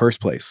medication in the first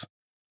place,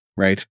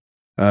 right?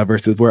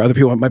 Versus where other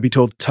people might be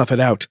told to tough it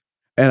out.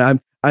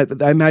 And I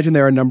imagine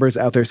there are numbers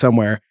out there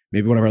somewhere.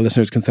 Maybe one of our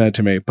listeners can send it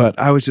to me. But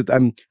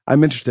I'm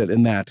interested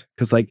in that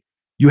because like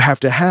you have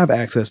to have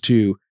access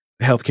to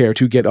healthcare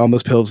to get on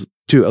those pills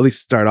to at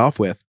least start off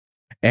with.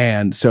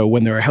 And so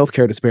when there are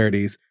healthcare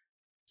disparities,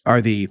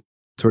 are the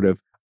sort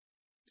of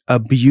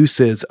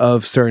abuses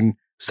of certain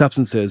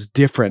substances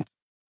different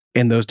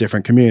in those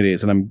different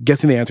communities? And I'm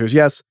guessing the answer is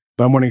yes,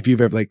 but I'm wondering if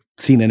you've ever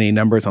seen any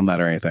numbers on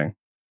that or anything.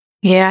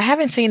 Yeah, I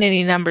haven't seen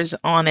any numbers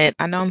on it.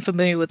 I know I'm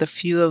familiar with a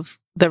few of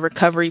the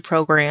recovery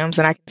programs,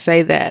 and I can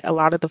say that a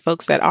lot of the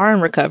folks that are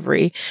in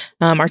recovery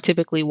are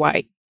typically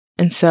white.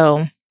 And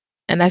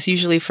that's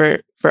usually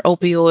for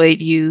opioid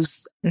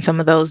use and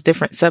some of those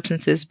different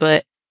substances.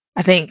 But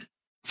I think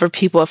for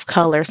people of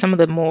color, some of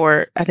the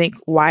more, I think,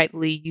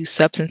 widely used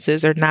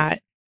substances are not,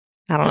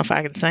 I don't know if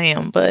I can say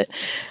them, but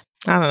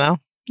I don't know.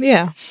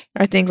 Yeah,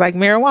 are things like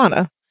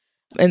marijuana.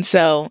 And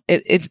so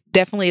it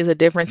definitely is a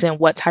difference in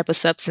what type of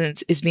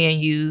substance is being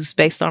used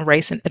based on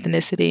race and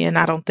ethnicity. And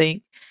I don't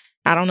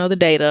know the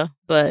data,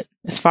 but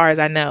as far as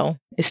I know,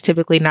 it's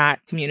typically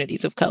not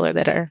communities of color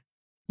that are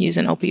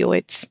using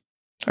opioids,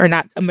 or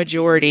not a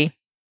majority.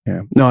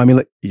 Yeah. No, I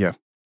mean, yeah.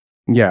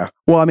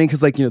 Well, I mean,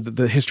 because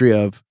the history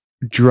of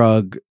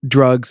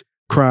drugs,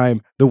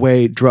 crime, the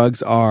way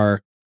drugs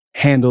are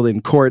handled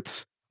in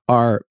courts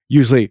are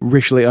usually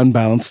racially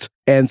unbalanced.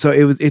 And so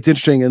it's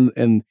interesting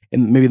in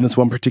maybe in this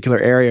one particular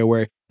area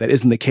where that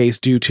isn't the case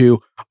due to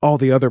all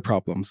the other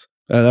problems.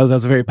 That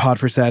was a very pod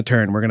for sad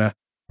turn. We're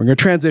gonna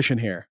transition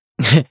here.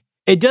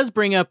 It does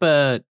bring up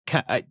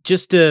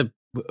just to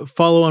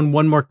follow on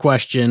one more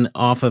question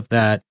off of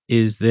that,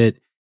 is that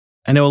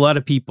I know a lot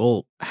of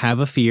people have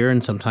a fear,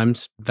 and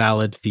sometimes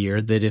valid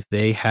fear, that if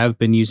they have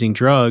been using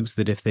drugs,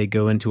 that if they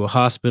go into a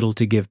hospital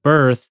to give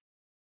birth,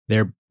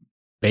 their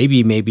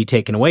baby may be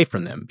taken away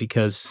from them,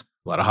 because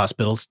a lot of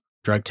hospitals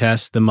drug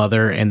test the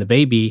mother and the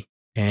baby,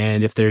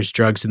 and if there's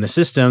drugs in the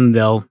system,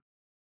 they'll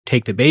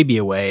take the baby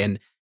away. And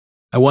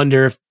I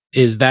wonder,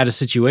 is that a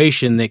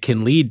situation that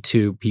can lead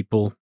to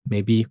people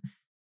maybe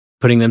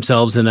putting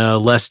themselves in a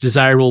less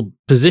desirable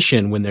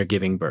position when they're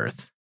giving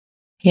birth?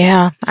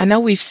 Yeah, I know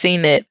we've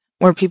seen it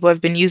where people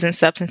have been using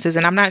substances,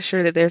 and I'm not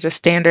sure that there's a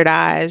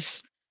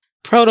standardized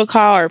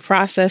protocol or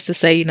process to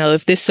say,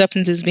 if this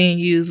substance is being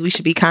used, we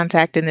should be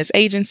contacting this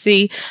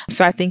agency.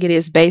 So I think it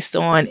is based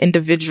on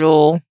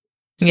individual,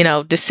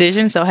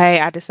 decision. So, hey,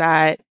 I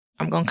decide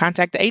I'm going to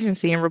contact the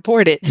agency and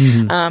report it.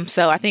 Mm-hmm.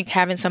 So I think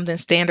having something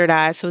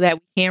standardized so that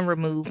we can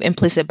remove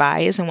implicit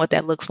bias and what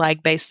that looks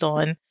like based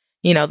on,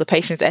 the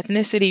patient's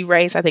ethnicity,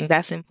 race, I think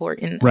that's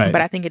important. Right.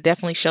 But I think it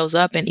definitely shows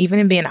up, and even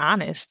in being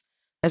honest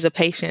as a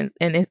patient,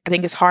 and I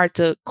think it's hard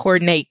to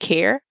coordinate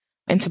care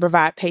and to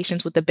provide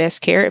patients with the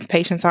best care if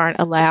patients aren't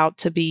allowed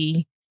to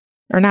be,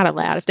 or not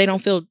allowed, if they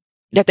don't feel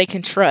that they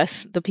can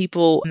trust the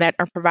people that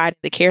are providing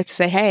the care to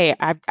say, hey,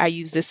 I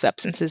used this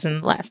substances in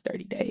the last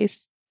 30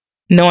 days,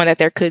 knowing that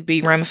there could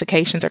be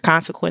ramifications or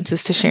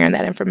consequences to sharing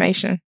that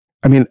information.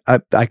 I mean,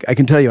 I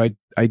can tell you,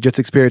 I just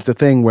experienced a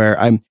thing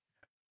where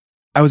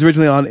I was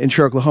originally on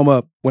Insure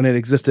Oklahoma when it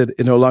existed.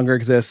 It no longer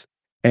exists.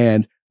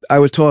 And I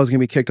was told I was going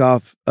to be kicked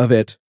off of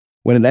it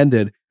when it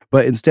ended.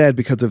 But instead,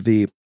 because of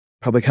the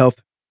public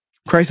health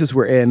crisis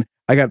we're in,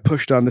 I got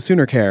pushed on to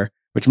Sooner Care,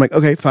 which I'm like,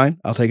 okay, fine,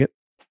 I'll take it.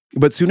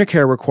 But Sooner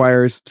Care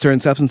requires certain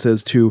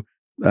substances to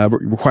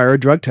require a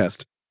drug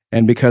test.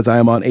 And because I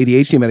am on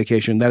ADHD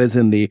medication, that is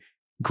in the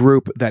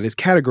group that is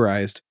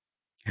categorized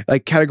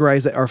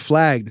that are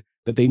flagged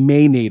that they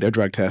may need a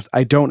drug test.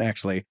 I don't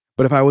actually.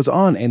 But if I was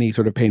on any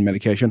sort of pain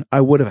medication,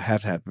 I would have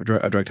had to have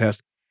a drug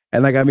test.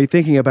 And that got me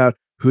thinking about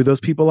who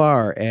those people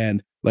are.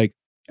 And like,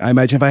 I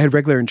imagine if I had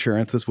regular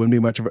insurance, this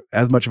wouldn't be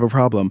as much of a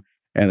problem.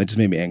 And it just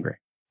made me angry.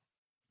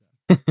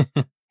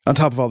 On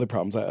top of all the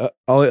problems,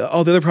 all the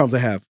other problems I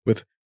have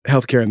with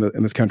healthcare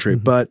in this country.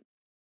 Mm-hmm. But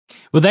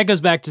well, that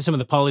goes back to some of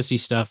the policy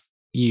stuff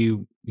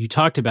you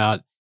talked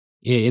about.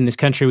 In this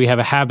country, we have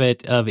a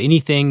habit of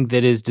anything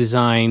that is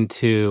designed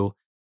to,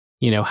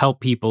 help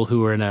people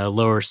who are in a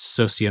lower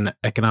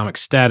socioeconomic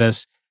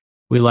status.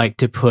 We like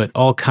to put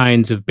all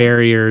kinds of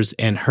barriers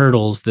and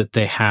hurdles that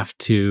they have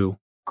to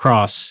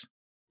cross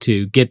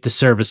to get the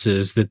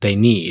services that they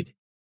need.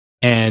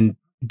 And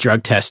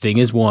drug testing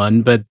is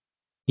one, but,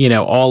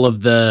 all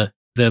of the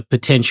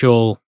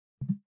potential,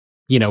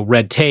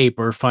 red tape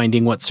or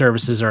finding what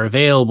services are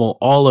available,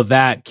 all of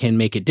that can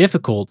make it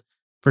difficult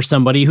for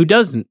somebody who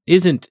doesn't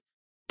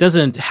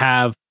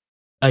have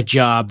a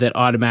job that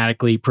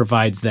automatically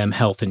provides them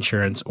health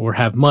insurance or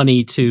have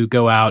money to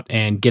go out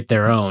and get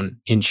their own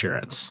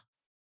insurance.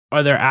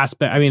 Are there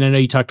aspects? I mean, I know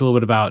you talked a little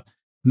bit about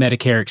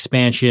Medicare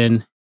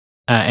expansion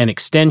and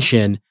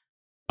extension.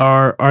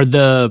 Are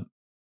the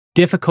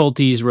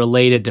difficulties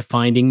related to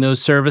finding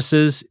those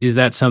services? Is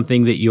that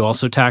something that you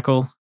also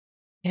tackle?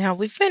 Yeah,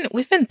 we've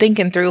been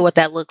thinking through what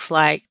that looks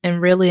like,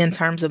 and really in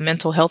terms of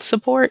mental health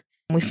support.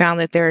 We found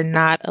that there are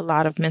not a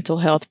lot of mental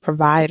health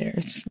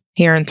providers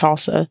here in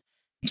Tulsa.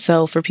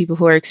 So for people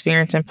who are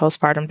experiencing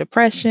postpartum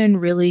depression,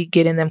 really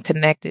getting them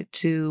connected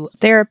to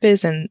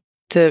therapists and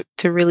to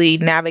really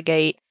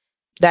navigate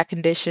that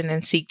condition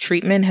and seek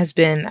treatment has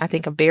been, I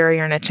think, a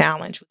barrier and a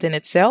challenge within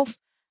itself.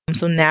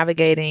 So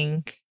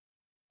navigating,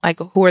 like,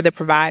 who are the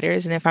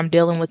providers? And if I'm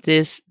dealing with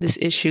this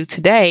issue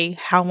today,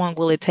 how long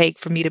will it take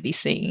for me to be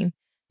seen?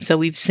 So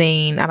we've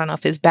seen, I don't know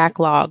if it's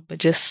backlog, but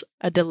just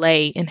a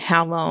delay in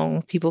how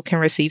long people can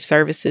receive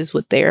services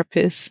with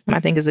therapists,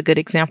 I think is a good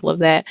example of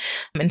that.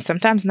 And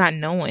sometimes not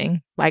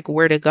knowing like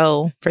where to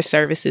go for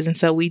services. And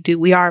so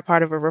we are a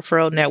part of a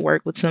referral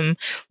network with some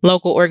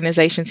local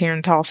organizations here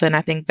in Tulsa. And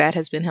I think that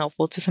has been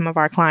helpful to some of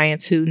our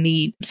clients who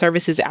need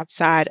services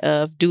outside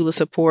of doula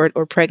support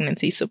or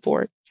pregnancy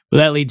support.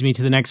 Well, that leads me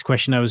to the next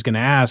question I was going to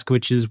ask,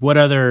 which is what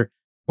other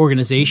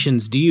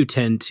organizations do you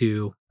tend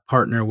to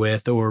partner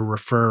with or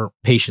refer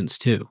patients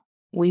to?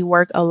 We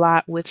work a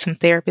lot with some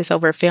therapists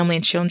over at Family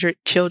and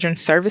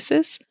Children's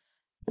Services.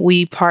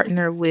 We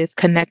partner with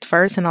Connect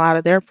First and a lot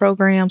of their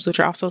programs, which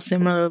are also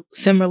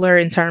similar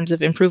in terms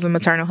of improving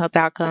maternal health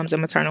outcomes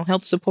and maternal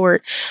health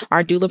support.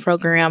 Our doula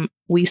program,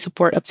 we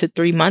support up to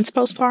 3 months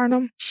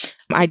postpartum.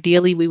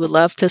 Ideally, we would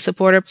love to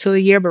support up to a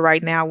year, but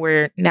right now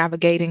we're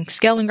navigating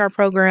scaling our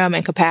program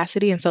and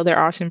capacity. And so there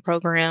are some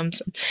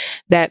programs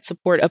that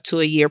support up to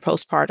a year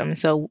postpartum. And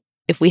so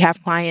if we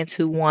have clients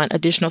who want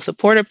additional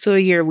support up to a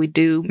year, we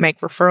do make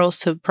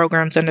referrals to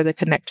programs under the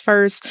Connect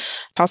First.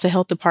 Tulsa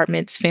Health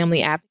Department's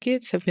Family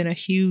Advocates have been a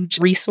huge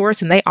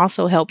resource, and they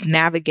also help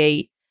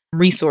navigate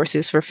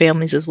resources for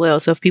families as well.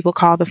 So if people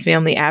call the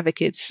Family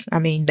Advocates, I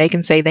mean, they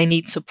can say they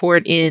need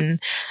support in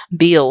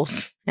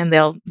bills, and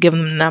they'll give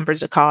them the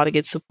numbers to call to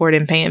get support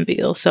in paying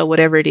bills. So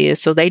whatever it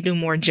is. So they do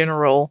more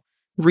general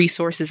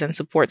resources and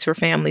supports for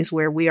families,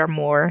 where we are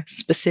more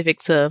specific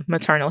to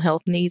maternal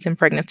health needs and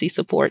pregnancy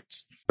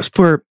supports.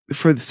 For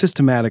the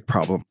systematic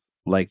problem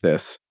like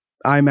this,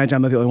 I imagine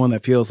I'm not the only one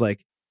that feels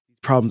like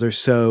problems are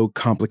so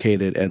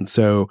complicated and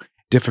so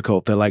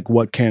difficult that, like,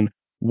 what can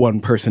one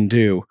person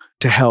do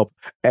to help?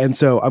 And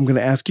so I'm going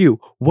to ask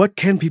you, what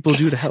can people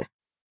do to help?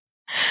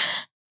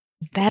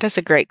 That is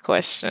a great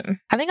question.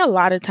 I think a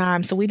lot of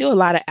times, so we do a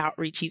lot of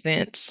outreach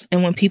events,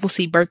 and when people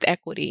see birth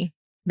equity,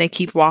 they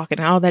keep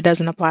walking, oh, that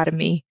doesn't apply to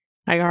me.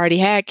 I already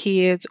had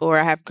kids, or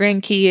I have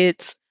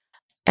grandkids.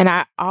 And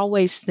I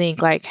always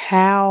think like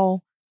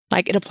how,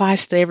 like, it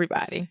applies to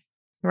everybody,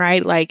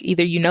 right? Like,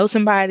 either you know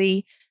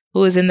somebody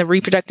who is in the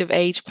reproductive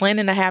age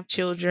planning to have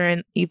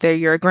children, either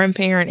you're a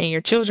grandparent and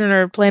your children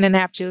are planning to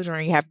have children,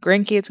 or you have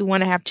grandkids who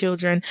want to have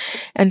children.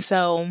 And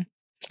so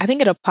I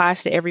think it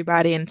applies to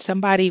everybody, and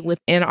somebody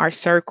within our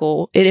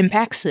circle, it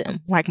impacts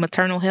them. Like,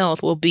 maternal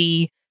health will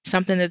be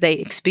something that they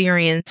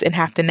experience and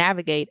have to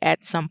navigate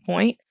at some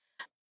point.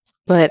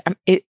 But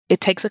it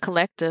takes a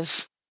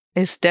collective.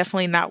 It's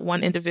definitely not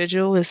one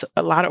individual. It's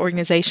a lot of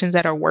organizations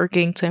that are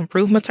working to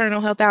improve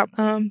maternal health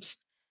outcomes.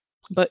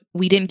 But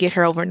we didn't get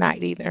here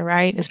overnight either,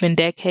 right? It's been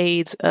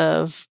decades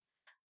of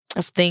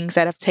things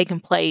that have taken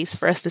place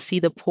for us to see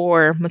the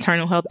poor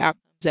maternal health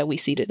outcomes that we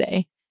see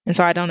today. And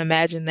so I don't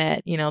imagine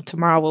that,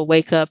 tomorrow we'll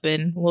wake up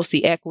and we'll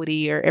see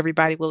equity, or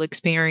everybody will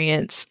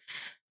experience,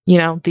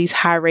 these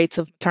high rates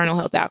of maternal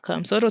health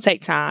outcomes. So it'll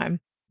take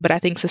time. But I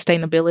think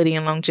sustainability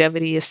and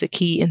longevity is the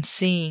key in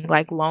seeing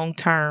like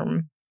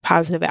long-term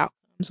positive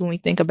outcomes when we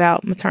think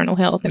about maternal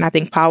health. And I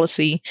think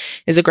policy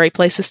is a great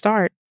place to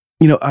start.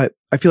 I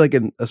feel like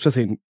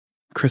especially in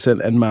Chris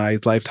and my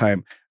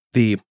lifetime,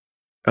 the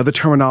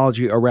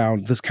terminology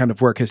around this kind of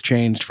work has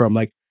changed from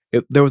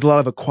there was a lot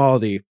of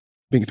equality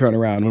being thrown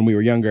around when we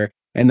were younger,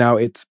 and now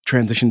it's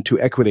transitioned to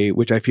equity,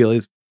 which I feel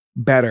is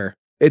better.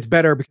 It's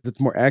better because it's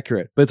more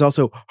accurate, but it's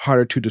also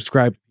harder to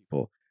describe to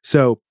people.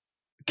 So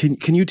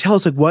can you tell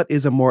us what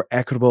is a more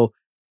equitable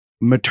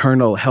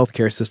maternal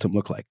healthcare system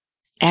look like?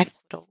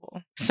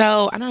 Equitable.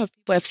 So I don't know if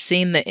people have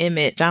seen the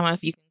image. I don't know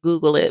if you can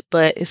Google it,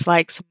 but it's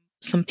like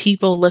some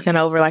people looking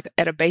over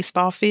at a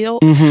baseball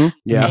field. Mm-hmm.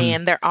 Yeah.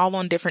 And they're all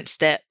on different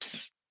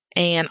steps.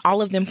 And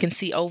all of them can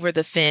see over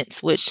the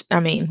fence, which, I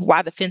mean,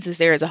 why the fence is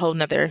there is a whole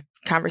nother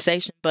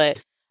conversation,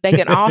 but they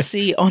can all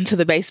see onto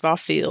the baseball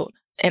field.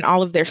 And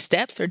all of their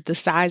steps are the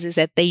sizes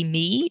that they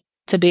need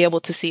to be able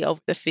to see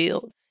over the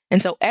field.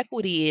 And so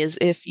equity is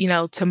if,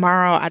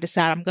 tomorrow I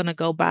decide I'm going to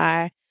go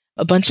buy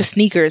a bunch of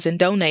sneakers and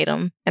donate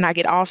them, and I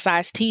get all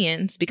size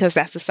 10s because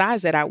that's the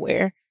size that I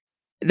wear.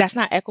 That's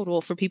not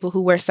equitable for people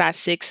who wear size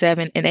 6,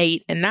 7, and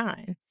 8, and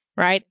 9,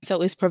 right?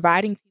 So it's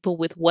providing people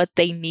with what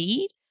they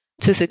need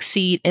to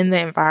succeed in the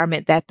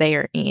environment that they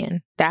are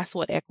in. That's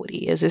what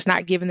equity is. It's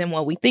not giving them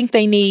what we think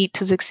they need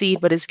to succeed,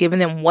 but it's giving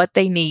them what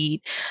they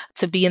need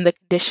to be in the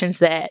conditions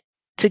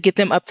to get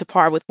them up to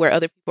par with where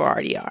other people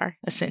already are,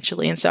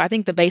 essentially. And so I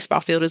think the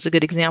baseball field is a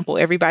good example.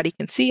 Everybody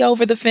can see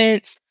over the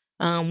fence.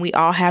 We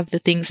all have the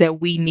things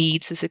that we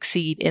need to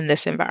succeed in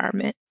this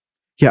environment.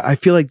 Yeah, I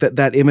feel like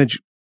that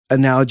image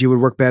analogy would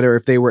work better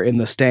if they were in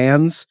the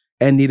stands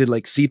and needed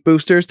seat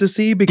boosters to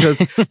see, because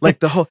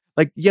the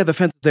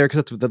fence is there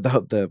because that's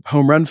the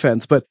home run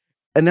fence, but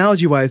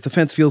analogy wise the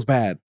fence feels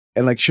bad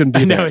and shouldn't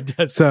be there. I know it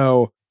does.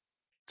 So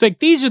it's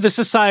these are the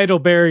societal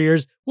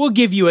barriers. We'll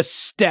give you a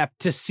step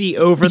to see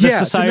over the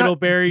societal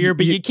barrier,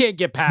 but you can't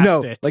get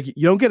past it.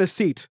 You don't get a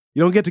seat.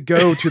 You don't get to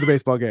go to the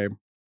baseball game.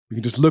 You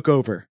can just look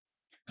over.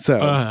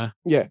 So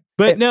yeah.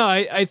 But no,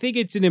 I think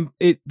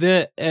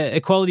the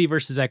equality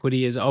versus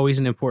equity is always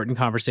an important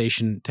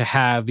conversation to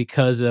have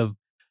because of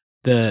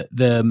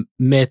the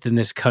myth in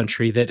this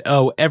country that,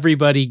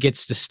 everybody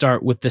gets to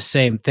start with the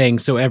same thing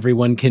so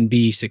everyone can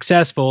be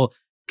successful,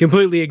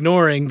 completely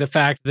ignoring the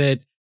fact that,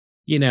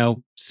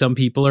 some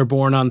people are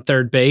born on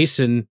third base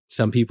and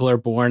some people are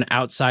born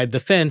outside the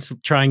fence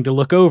trying to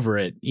look over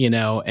it,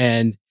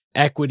 and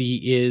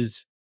equity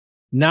is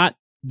not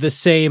the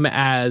same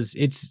as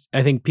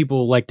I think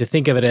people like to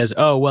think of it as,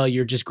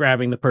 you're just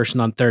grabbing the person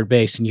on third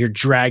base and you're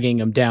dragging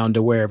them down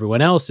to where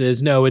everyone else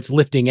is. No, it's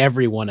lifting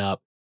everyone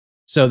up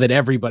so that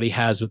everybody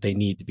has what they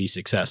need to be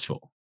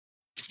successful.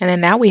 And then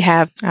now we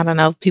have, I don't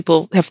know,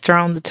 people have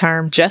thrown the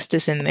term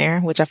justice in there,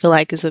 which I feel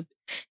like is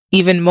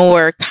even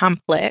more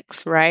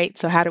complex, right?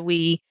 So how do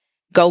we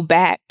go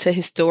back to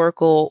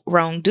historical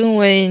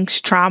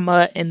wrongdoings,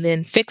 trauma, and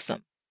then fix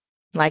them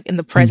in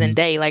the present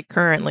day,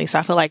 currently? So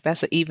I feel like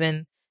that's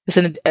it's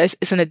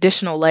an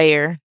additional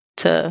layer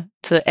to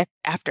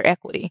after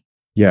equity.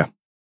 Yeah.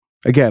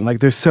 Again,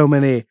 there's so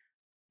many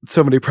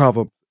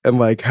problems,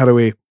 and how do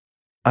we,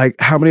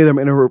 how many of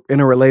them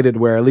interrelated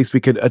where at least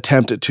we could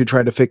attempt to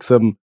try to fix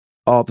them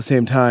all at the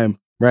same time,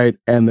 right?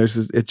 And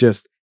it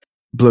just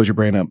blows your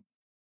brain up.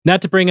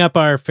 Not to bring up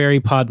our fairy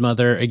pod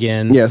mother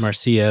again, yes,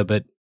 Marcia,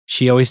 but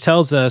she always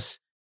tells us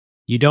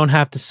you don't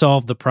have to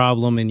solve the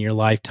problem in your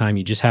lifetime.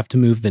 You just have to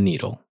move the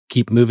needle.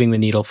 Keep moving the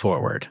needle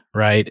forward,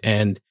 right?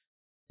 And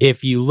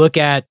if you look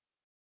at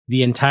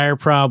the entire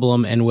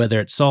problem and whether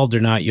it's solved or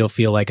not, you'll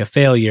feel like a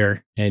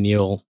failure and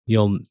you'll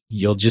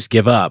just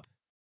give up.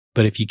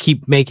 But if you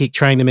keep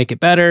trying to make it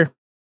better,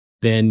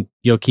 then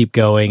you'll keep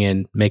going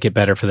and make it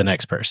better for the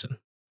next person.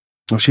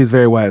 Well, she's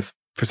very wise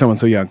for someone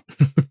so young.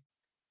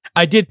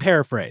 I did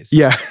paraphrase.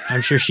 Yeah.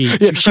 I'm sure she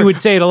would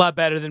say it a lot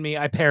better than me.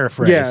 I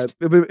paraphrased.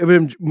 Yeah, it would have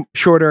been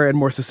shorter and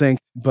more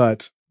succinct,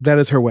 but that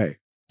is her way.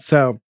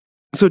 So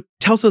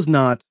Tulsa's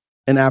not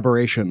an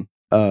aberration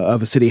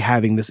of a city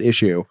having this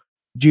issue.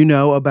 Do you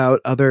know about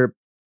other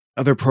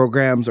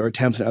programs or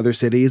attempts in other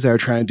cities that are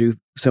trying to do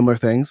similar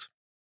things?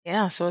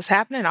 Yeah, so it's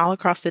happening all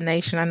across the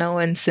nation. I know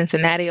in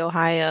Cincinnati,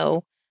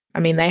 Ohio,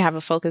 they have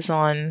a focus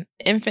on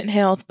infant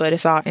health, but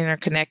it's all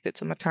interconnected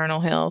to maternal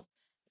health.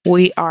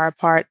 We are a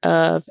part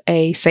of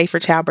a Safer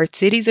Childbirth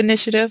Cities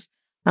initiative,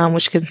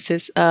 which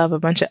consists of a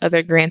bunch of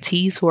other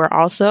grantees who are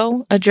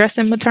also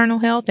addressing maternal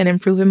health and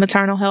improving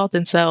maternal health.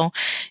 And so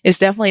it's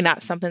definitely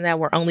not something that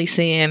we're only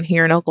seeing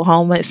here in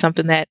Oklahoma. It's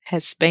something that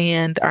has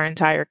spanned our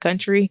entire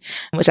country,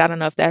 which I don't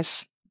know if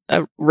that's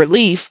a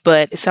relief,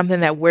 but it's something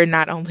that we're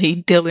not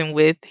only dealing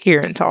with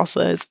here in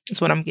Tulsa is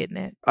what I'm getting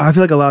at. I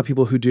feel like a lot of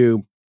people who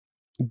do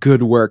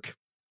good work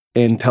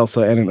in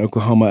Tulsa and in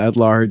Oklahoma at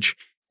large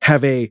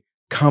have a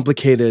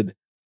complicated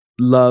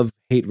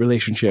love-hate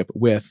relationship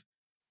with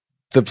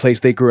the place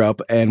they grew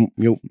up and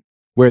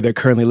where they're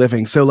currently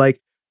living. So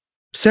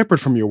separate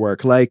from your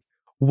work,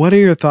 what are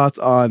your thoughts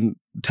on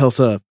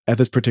Tulsa at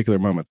this particular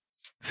moment?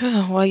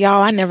 Well,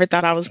 y'all, I never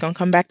thought I was going to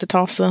come back to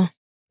Tulsa.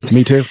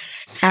 Me too.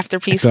 After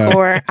Peace So-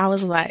 Corps, I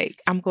was like,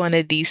 I'm going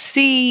to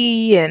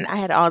DC, and I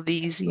had all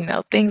these,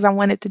 things I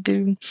wanted to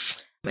do.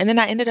 And then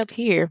I ended up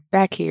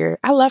back here.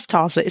 I love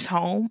Tulsa. It's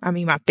home. I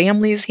mean, my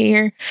family is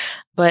here,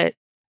 but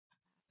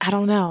I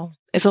don't know.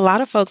 It's a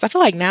lot of folks. I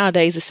feel like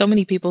nowadays there's so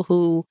many people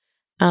who,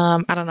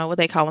 I don't know what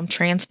they call them,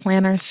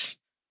 transplanters,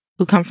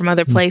 who come from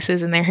other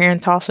places and they're here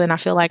in Tulsa. And I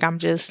feel like I'm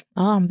this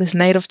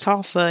native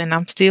Tulsa and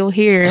I'm still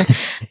here.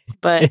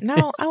 But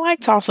no, I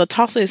like Tulsa.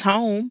 Tulsa is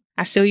home.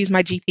 I still use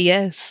my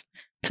GPS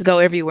to go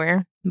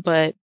everywhere.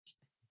 But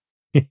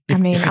I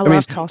mean, I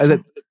love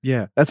Tulsa.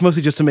 That's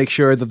mostly just to make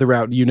sure that the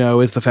route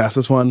is the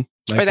fastest one.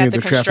 Or that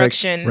the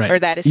construction, Right. or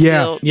that it's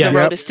still, the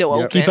road is still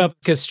open. Keep up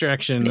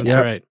construction. That's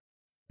Yep. right.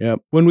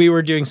 Yep. When we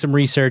were doing some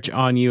research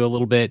on you a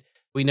little bit,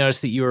 we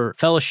noticed that you were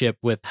fellowship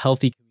with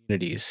Healthy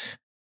Communities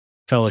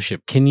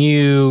Fellowship.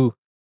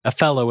 A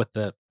fellow with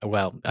I don't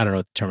know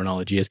what the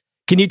terminology is.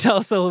 Can you tell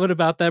us a little bit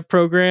about that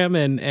program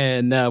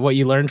and what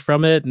you learned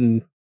from it?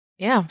 And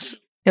Yeah,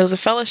 it was a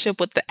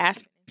fellowship with the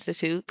Aspen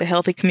Institute, the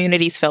Healthy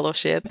Communities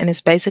Fellowship. And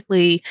it's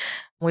basically,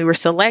 we were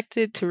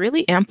selected to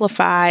really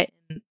amplify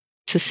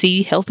to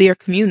see healthier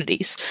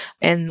communities.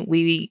 And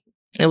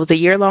it was a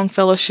year-long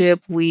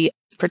fellowship. We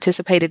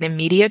participated in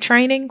media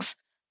trainings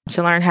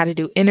to learn how to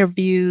do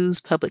interviews,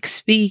 public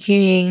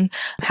speaking,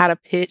 how to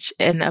pitch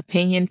an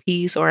opinion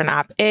piece or an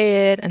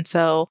op-ed. And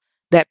so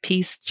that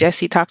piece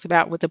Jesse talked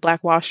about with the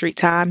Black Wall Street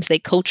Times, they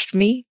coached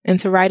me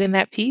into writing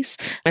that piece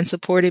and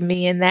supported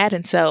me in that.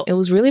 And so it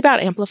was really about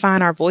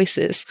amplifying our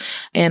voices.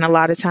 And a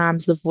lot of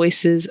times the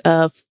voices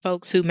of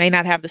folks who may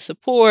not have the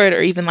support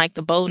or even like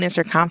the boldness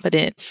or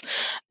confidence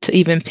to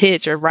even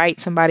pitch or write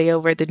somebody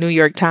over at the New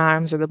York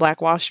Times or the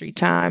Black Wall Street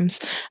Times,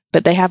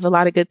 but they have a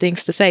lot of good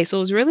things to say. So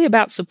it was really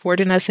about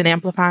supporting us and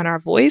amplifying our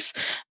voice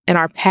and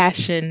our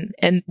passion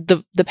and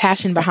the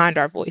passion behind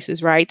our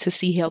voices, right? To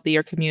see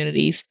healthier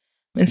communities.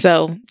 And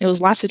so it was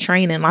lots of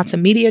training, lots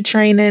of media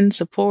training,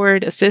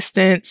 support,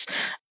 assistance.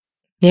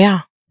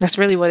 Yeah, that's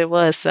really what it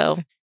was. So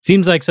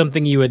seems like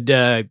something you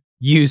would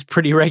use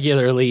pretty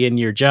regularly in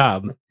your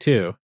job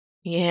too.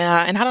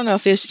 Yeah. And I don't know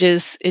if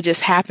it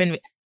just happened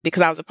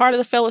because I was a part of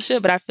the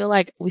fellowship, but I feel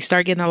like we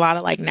start getting a lot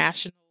of like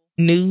national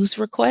news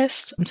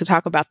requests to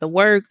talk about the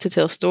work, to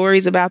tell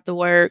stories about the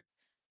work,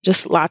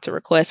 just lots of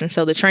requests. And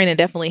so the training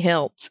definitely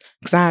helped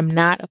because I'm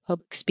not a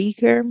public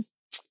speaker,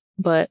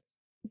 but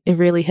it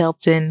really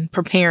helped in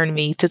preparing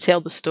me to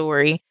tell the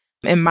story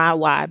and my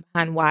why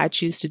behind why I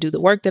choose to do the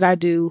work that I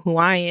do, who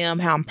I am,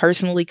 how I'm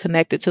personally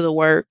connected to the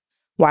work,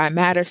 why it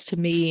matters to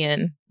me,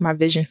 and my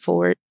vision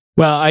for it.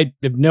 Well, I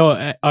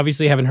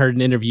obviously haven't heard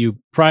an interview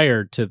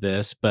prior to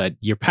this, but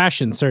your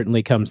passion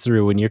certainly comes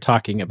through when you're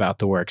talking about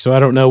the work. So I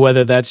don't know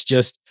whether that's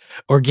just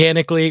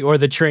organically or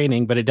the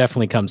training, but it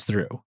definitely comes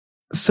through.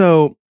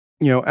 So,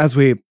 as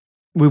we've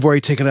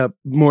already taken up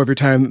more of your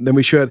time than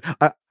we should.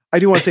 I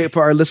do want to say it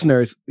for our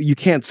listeners, you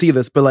can't see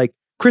this, but like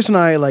Chris and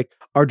I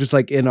are just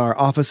like in our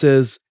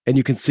offices and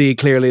you can see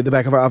clearly the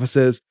back of our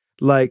offices.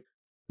 Like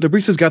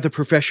Labrisa's got the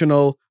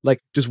professional,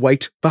 like just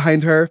white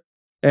behind her.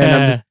 And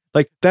I'm just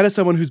like, that is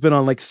someone who's been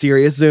on like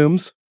serious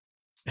Zooms,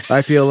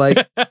 I feel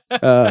like,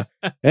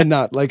 and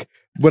not like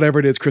whatever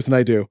it is Chris and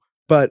I do.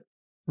 But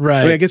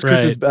right, I mean, I guess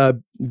Chris's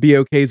BOK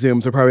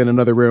Zooms are probably in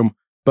another room,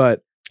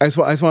 but I just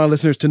want our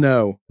listeners to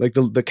know like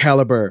the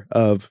caliber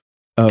of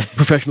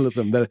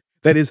professionalism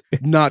that is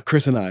not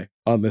Chris and I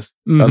on this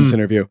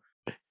interview.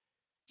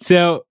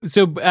 So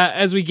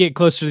as we get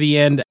closer to the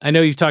end, I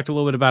know you've talked a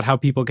little bit about how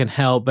people can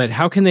help, but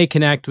how can they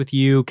connect with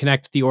you,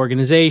 connect with the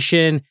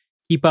organization,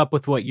 keep up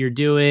with what you're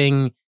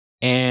doing,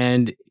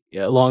 and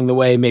along the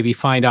way, maybe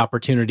find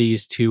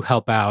opportunities to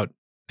help out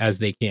as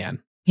they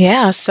can?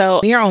 Yeah,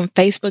 so we are on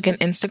Facebook and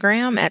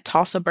Instagram at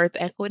Tulsa Birth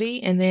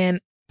Equity, and then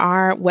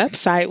our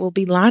website will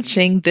be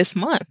launching this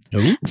month.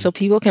 Ooh. So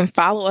people can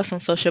follow us on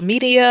social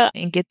media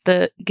and get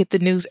the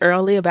news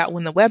early about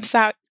when the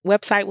website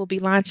will be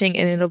launching,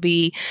 and it'll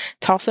be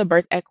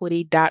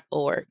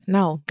tulsabirthequity.org.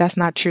 No, that's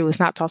not true. It's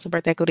not Tulsa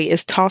Birth Equity.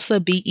 It's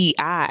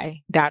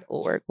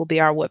tulsabei.org will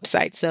be our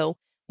website. So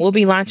we'll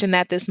be launching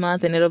that this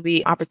month, and it'll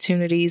be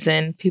opportunities,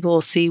 and people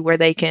will see where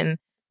they can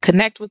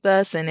connect with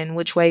us and in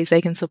which ways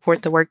they can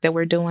support the work that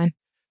we're doing.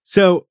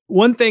 So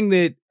one thing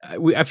that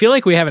I feel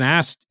like we haven't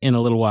asked in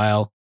a little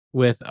while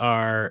with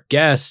our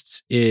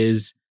guests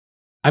is,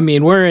 I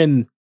mean, we're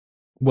in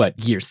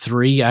year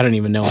 3? I don't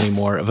even know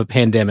anymore of a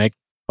pandemic.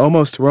 We're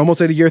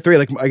almost at year 3.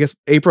 Like, I guess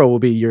April will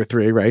be year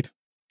 3, right?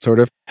 Sort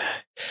of.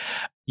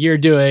 You're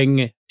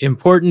doing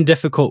important,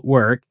 difficult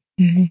work.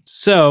 Mm-hmm.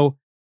 So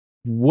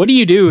what do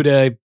you do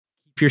to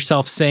keep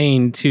yourself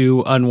sane,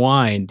 to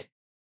unwind?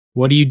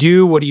 What do you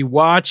do? What do you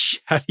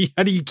watch? How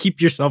do you keep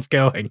yourself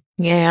going?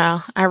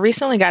 Yeah, I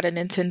recently got a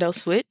Nintendo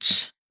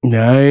Switch.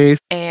 Nice.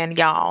 And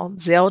y'all,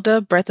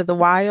 Zelda Breath of the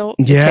Wild,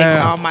 Yeah. it takes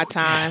all my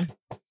time.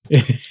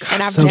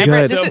 And I've So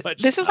never, good.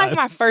 this is like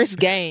my first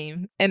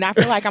game, and I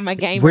feel like I'm a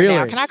gamer Really?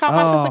 now. Can I call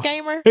myself a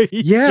gamer?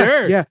 Yeah,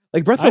 Sure. yeah.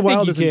 Like Breath of I the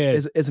think Wild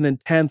you is an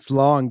intense,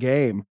 long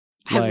game.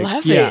 I Like,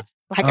 love yeah. it.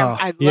 Like, Oh,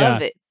 I yeah.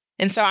 love it.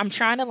 And so I'm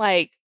trying to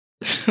like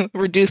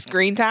reduce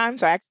screen time.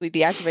 So I actually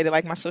deactivated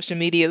like my social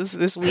medias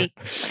this week.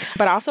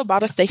 But I also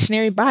bought a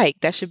stationary bike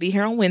that should be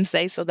here on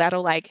Wednesday. So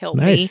that'll like help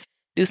me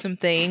do some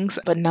things.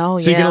 But no,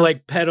 so you're going to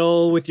like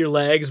pedal with your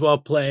legs while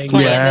playing the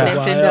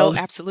Nintendo?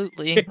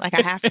 Absolutely. Like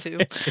I have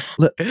to.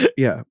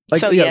 Yeah.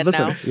 Like, so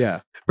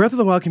listen, Breath of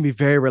the Wild can be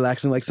very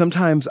relaxing. Like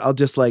sometimes I'll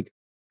just like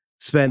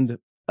spend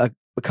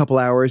a couple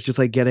hours just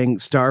like getting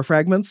star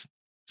fragments.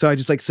 So I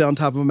just like sit on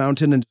top of a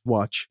mountain and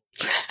watch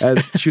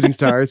as shooting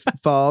stars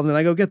fall, and then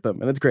I go get them,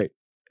 and it's great.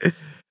 I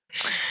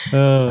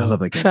love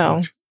that game.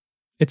 So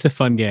it's a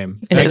fun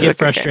game. I get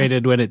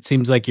frustrated when it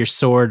seems like your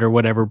sword or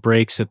whatever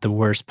breaks at the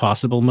worst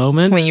possible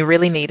moment when you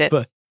really need it.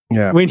 But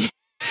yeah,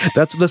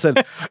 listen.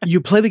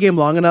 You play the game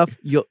long enough,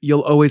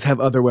 you'll always have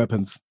other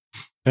weapons.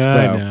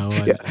 I know.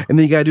 And then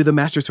you gotta do the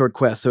Master Sword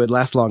quest, so it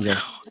lasts longer.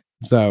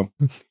 So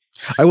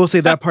I will say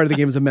that part of the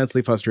game is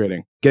immensely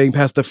frustrating. Getting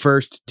past the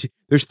first,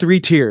 there's 3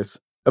 tiers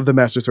of the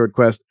Master Sword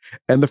quest,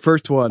 and the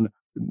first one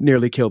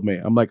nearly killed me.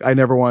 I'm like, I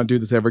never want to do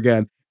this ever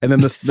again. And then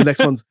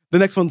the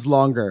next one's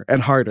longer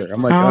and harder.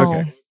 I'm like,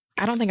 okay.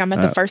 I don't think I'm at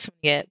the first one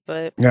yet,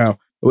 but no.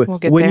 We'll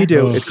get when there. You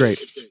do, it's great.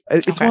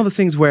 It's one of the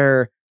things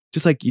where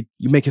just like you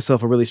make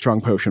yourself a really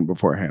strong potion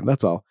beforehand.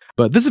 That's all.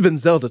 But this has been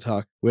Zelda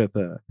Talk with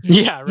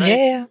yeah, right.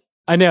 Yeah.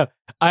 I know.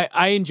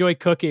 I enjoy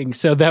cooking,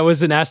 so that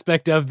was an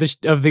aspect of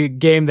the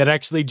game that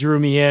actually drew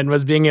me in,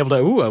 was being able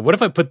to, what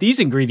if I put these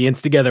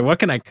ingredients together? What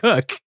can I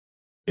cook?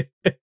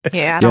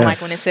 Yeah, I don't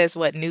like when it says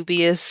what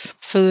Nubius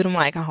food. I'm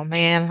like, oh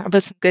man, I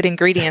put some good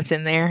ingredients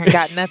in there. I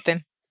got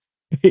nothing.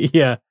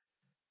 Yeah.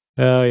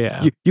 Oh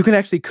yeah. You can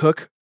actually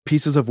cook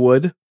pieces of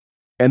wood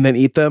and then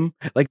eat them.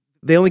 Like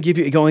it only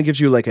gives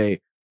you like a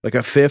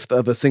fifth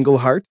of a single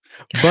heart.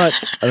 But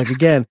like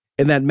again,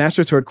 in that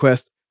Master Sword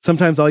quest,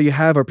 sometimes all you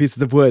have are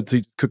pieces of wood, so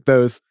you cook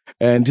those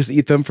and just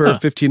eat them for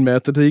 15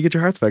 minutes until you get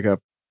your hearts back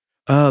up.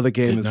 Oh, the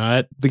game is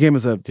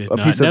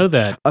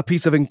a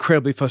piece of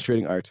incredibly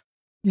frustrating art.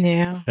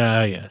 Yeah.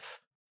 Yes.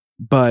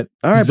 But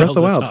all right, Zelda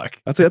Breath of the Wild.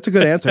 Talk. That's a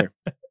good answer.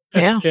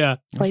 Yeah. Yeah.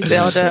 Play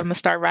Zelda. I'm gonna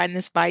start riding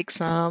this bike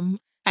some.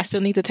 I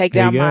still need to take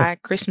down my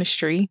Christmas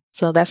tree,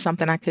 so that's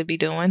something I could be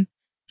doing.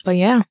 But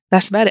yeah,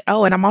 that's about it.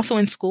 Oh, and I'm also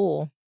in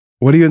school.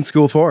 What are you in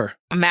school for?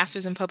 A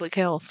master's in public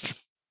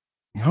health.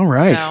 All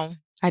right. So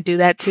I do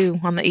that too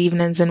on the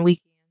evenings and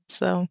weekends.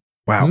 So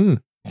wow.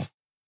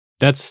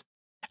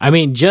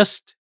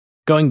 Just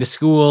going to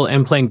school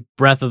and playing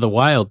Breath of the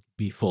Wild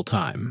be full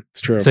time.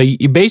 It's true. So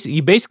you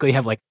basically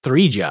have like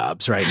 3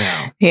 jobs right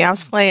now. Yeah, I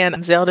was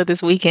playing Zelda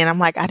this weekend. I'm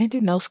like, I didn't do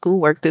no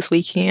schoolwork this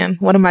weekend.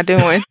 What am I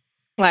doing?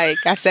 Like,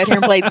 I sat here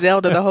and played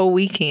Zelda the whole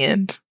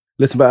weekend.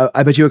 Listen, but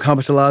I bet you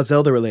accomplished a lot of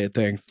Zelda related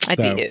things. I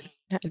did.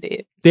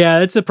 Yeah,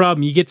 that's the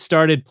problem. You get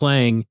started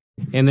playing,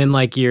 and then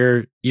like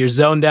you're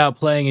zoned out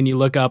playing, and you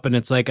look up, and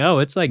it's like, oh,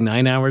 it's like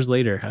 9 hours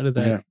later. How did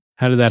that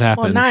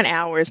happen? Well, 9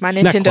 hours. My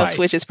Nintendo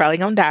Switch is probably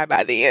gonna die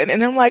by then,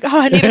 and I'm like,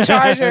 oh, I need a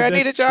charger. I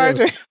need a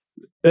charger.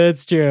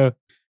 That's true.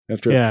 That's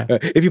true. Yeah.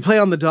 If you play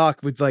on the dock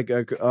with like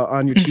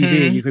on your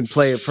TV, you can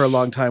play it for a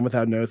long time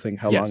without noticing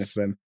how long it's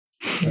been.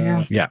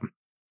 Yeah.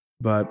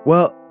 But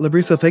well,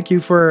 Librisa, thank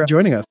you for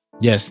joining us.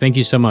 Yes, thank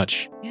you so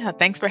much. Yeah,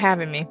 thanks for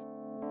having me.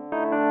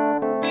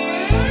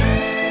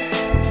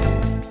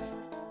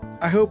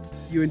 I hope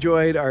you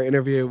enjoyed our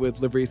interview with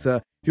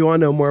Librisa. If you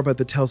want to know more about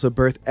the Telsa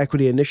Birth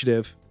Equity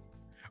Initiative,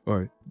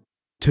 or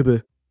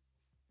TIBA,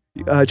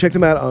 check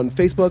them out on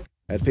Facebook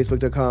at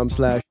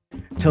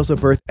facebook.com/Telsa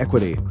Birth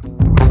Equity.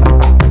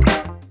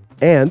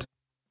 And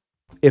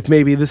if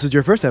maybe this is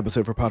your first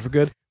episode for Pod for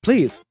Good,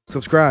 please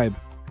subscribe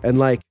and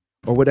like,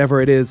 or whatever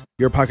it is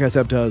your podcast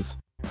app does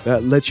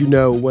that lets you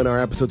know when our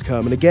episodes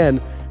come. And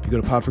again, if you go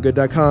to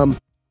podforgood.com,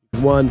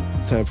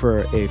 1, sign up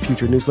for a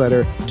future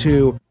newsletter.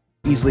 2,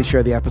 easily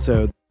share the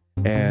episode.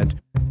 And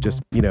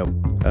just,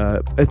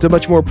 it's a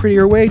much more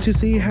prettier way to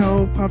see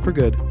how Pod for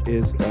Good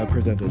is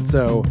presented.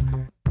 So,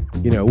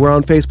 we're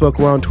on Facebook,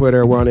 we're on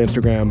Twitter, we're on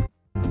Instagram.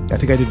 I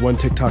think I did one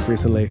TikTok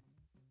recently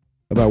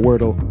about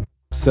Wordle.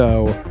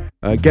 So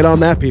get on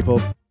that,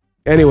 people.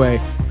 Anyway,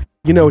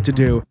 you know what to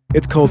do.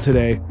 It's cold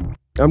today.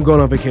 I'm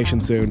going on vacation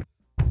soon.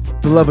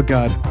 For the love of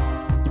God,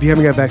 if you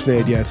haven't got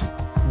vaccinated yet,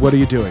 what are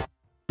you doing?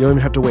 You don't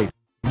even have to wait.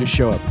 You just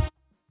show up.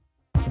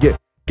 Get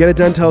it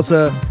done,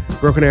 Telsa.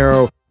 Broken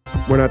Arrow.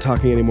 We're not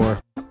talking anymore.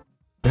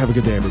 Have a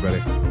good day,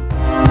 everybody.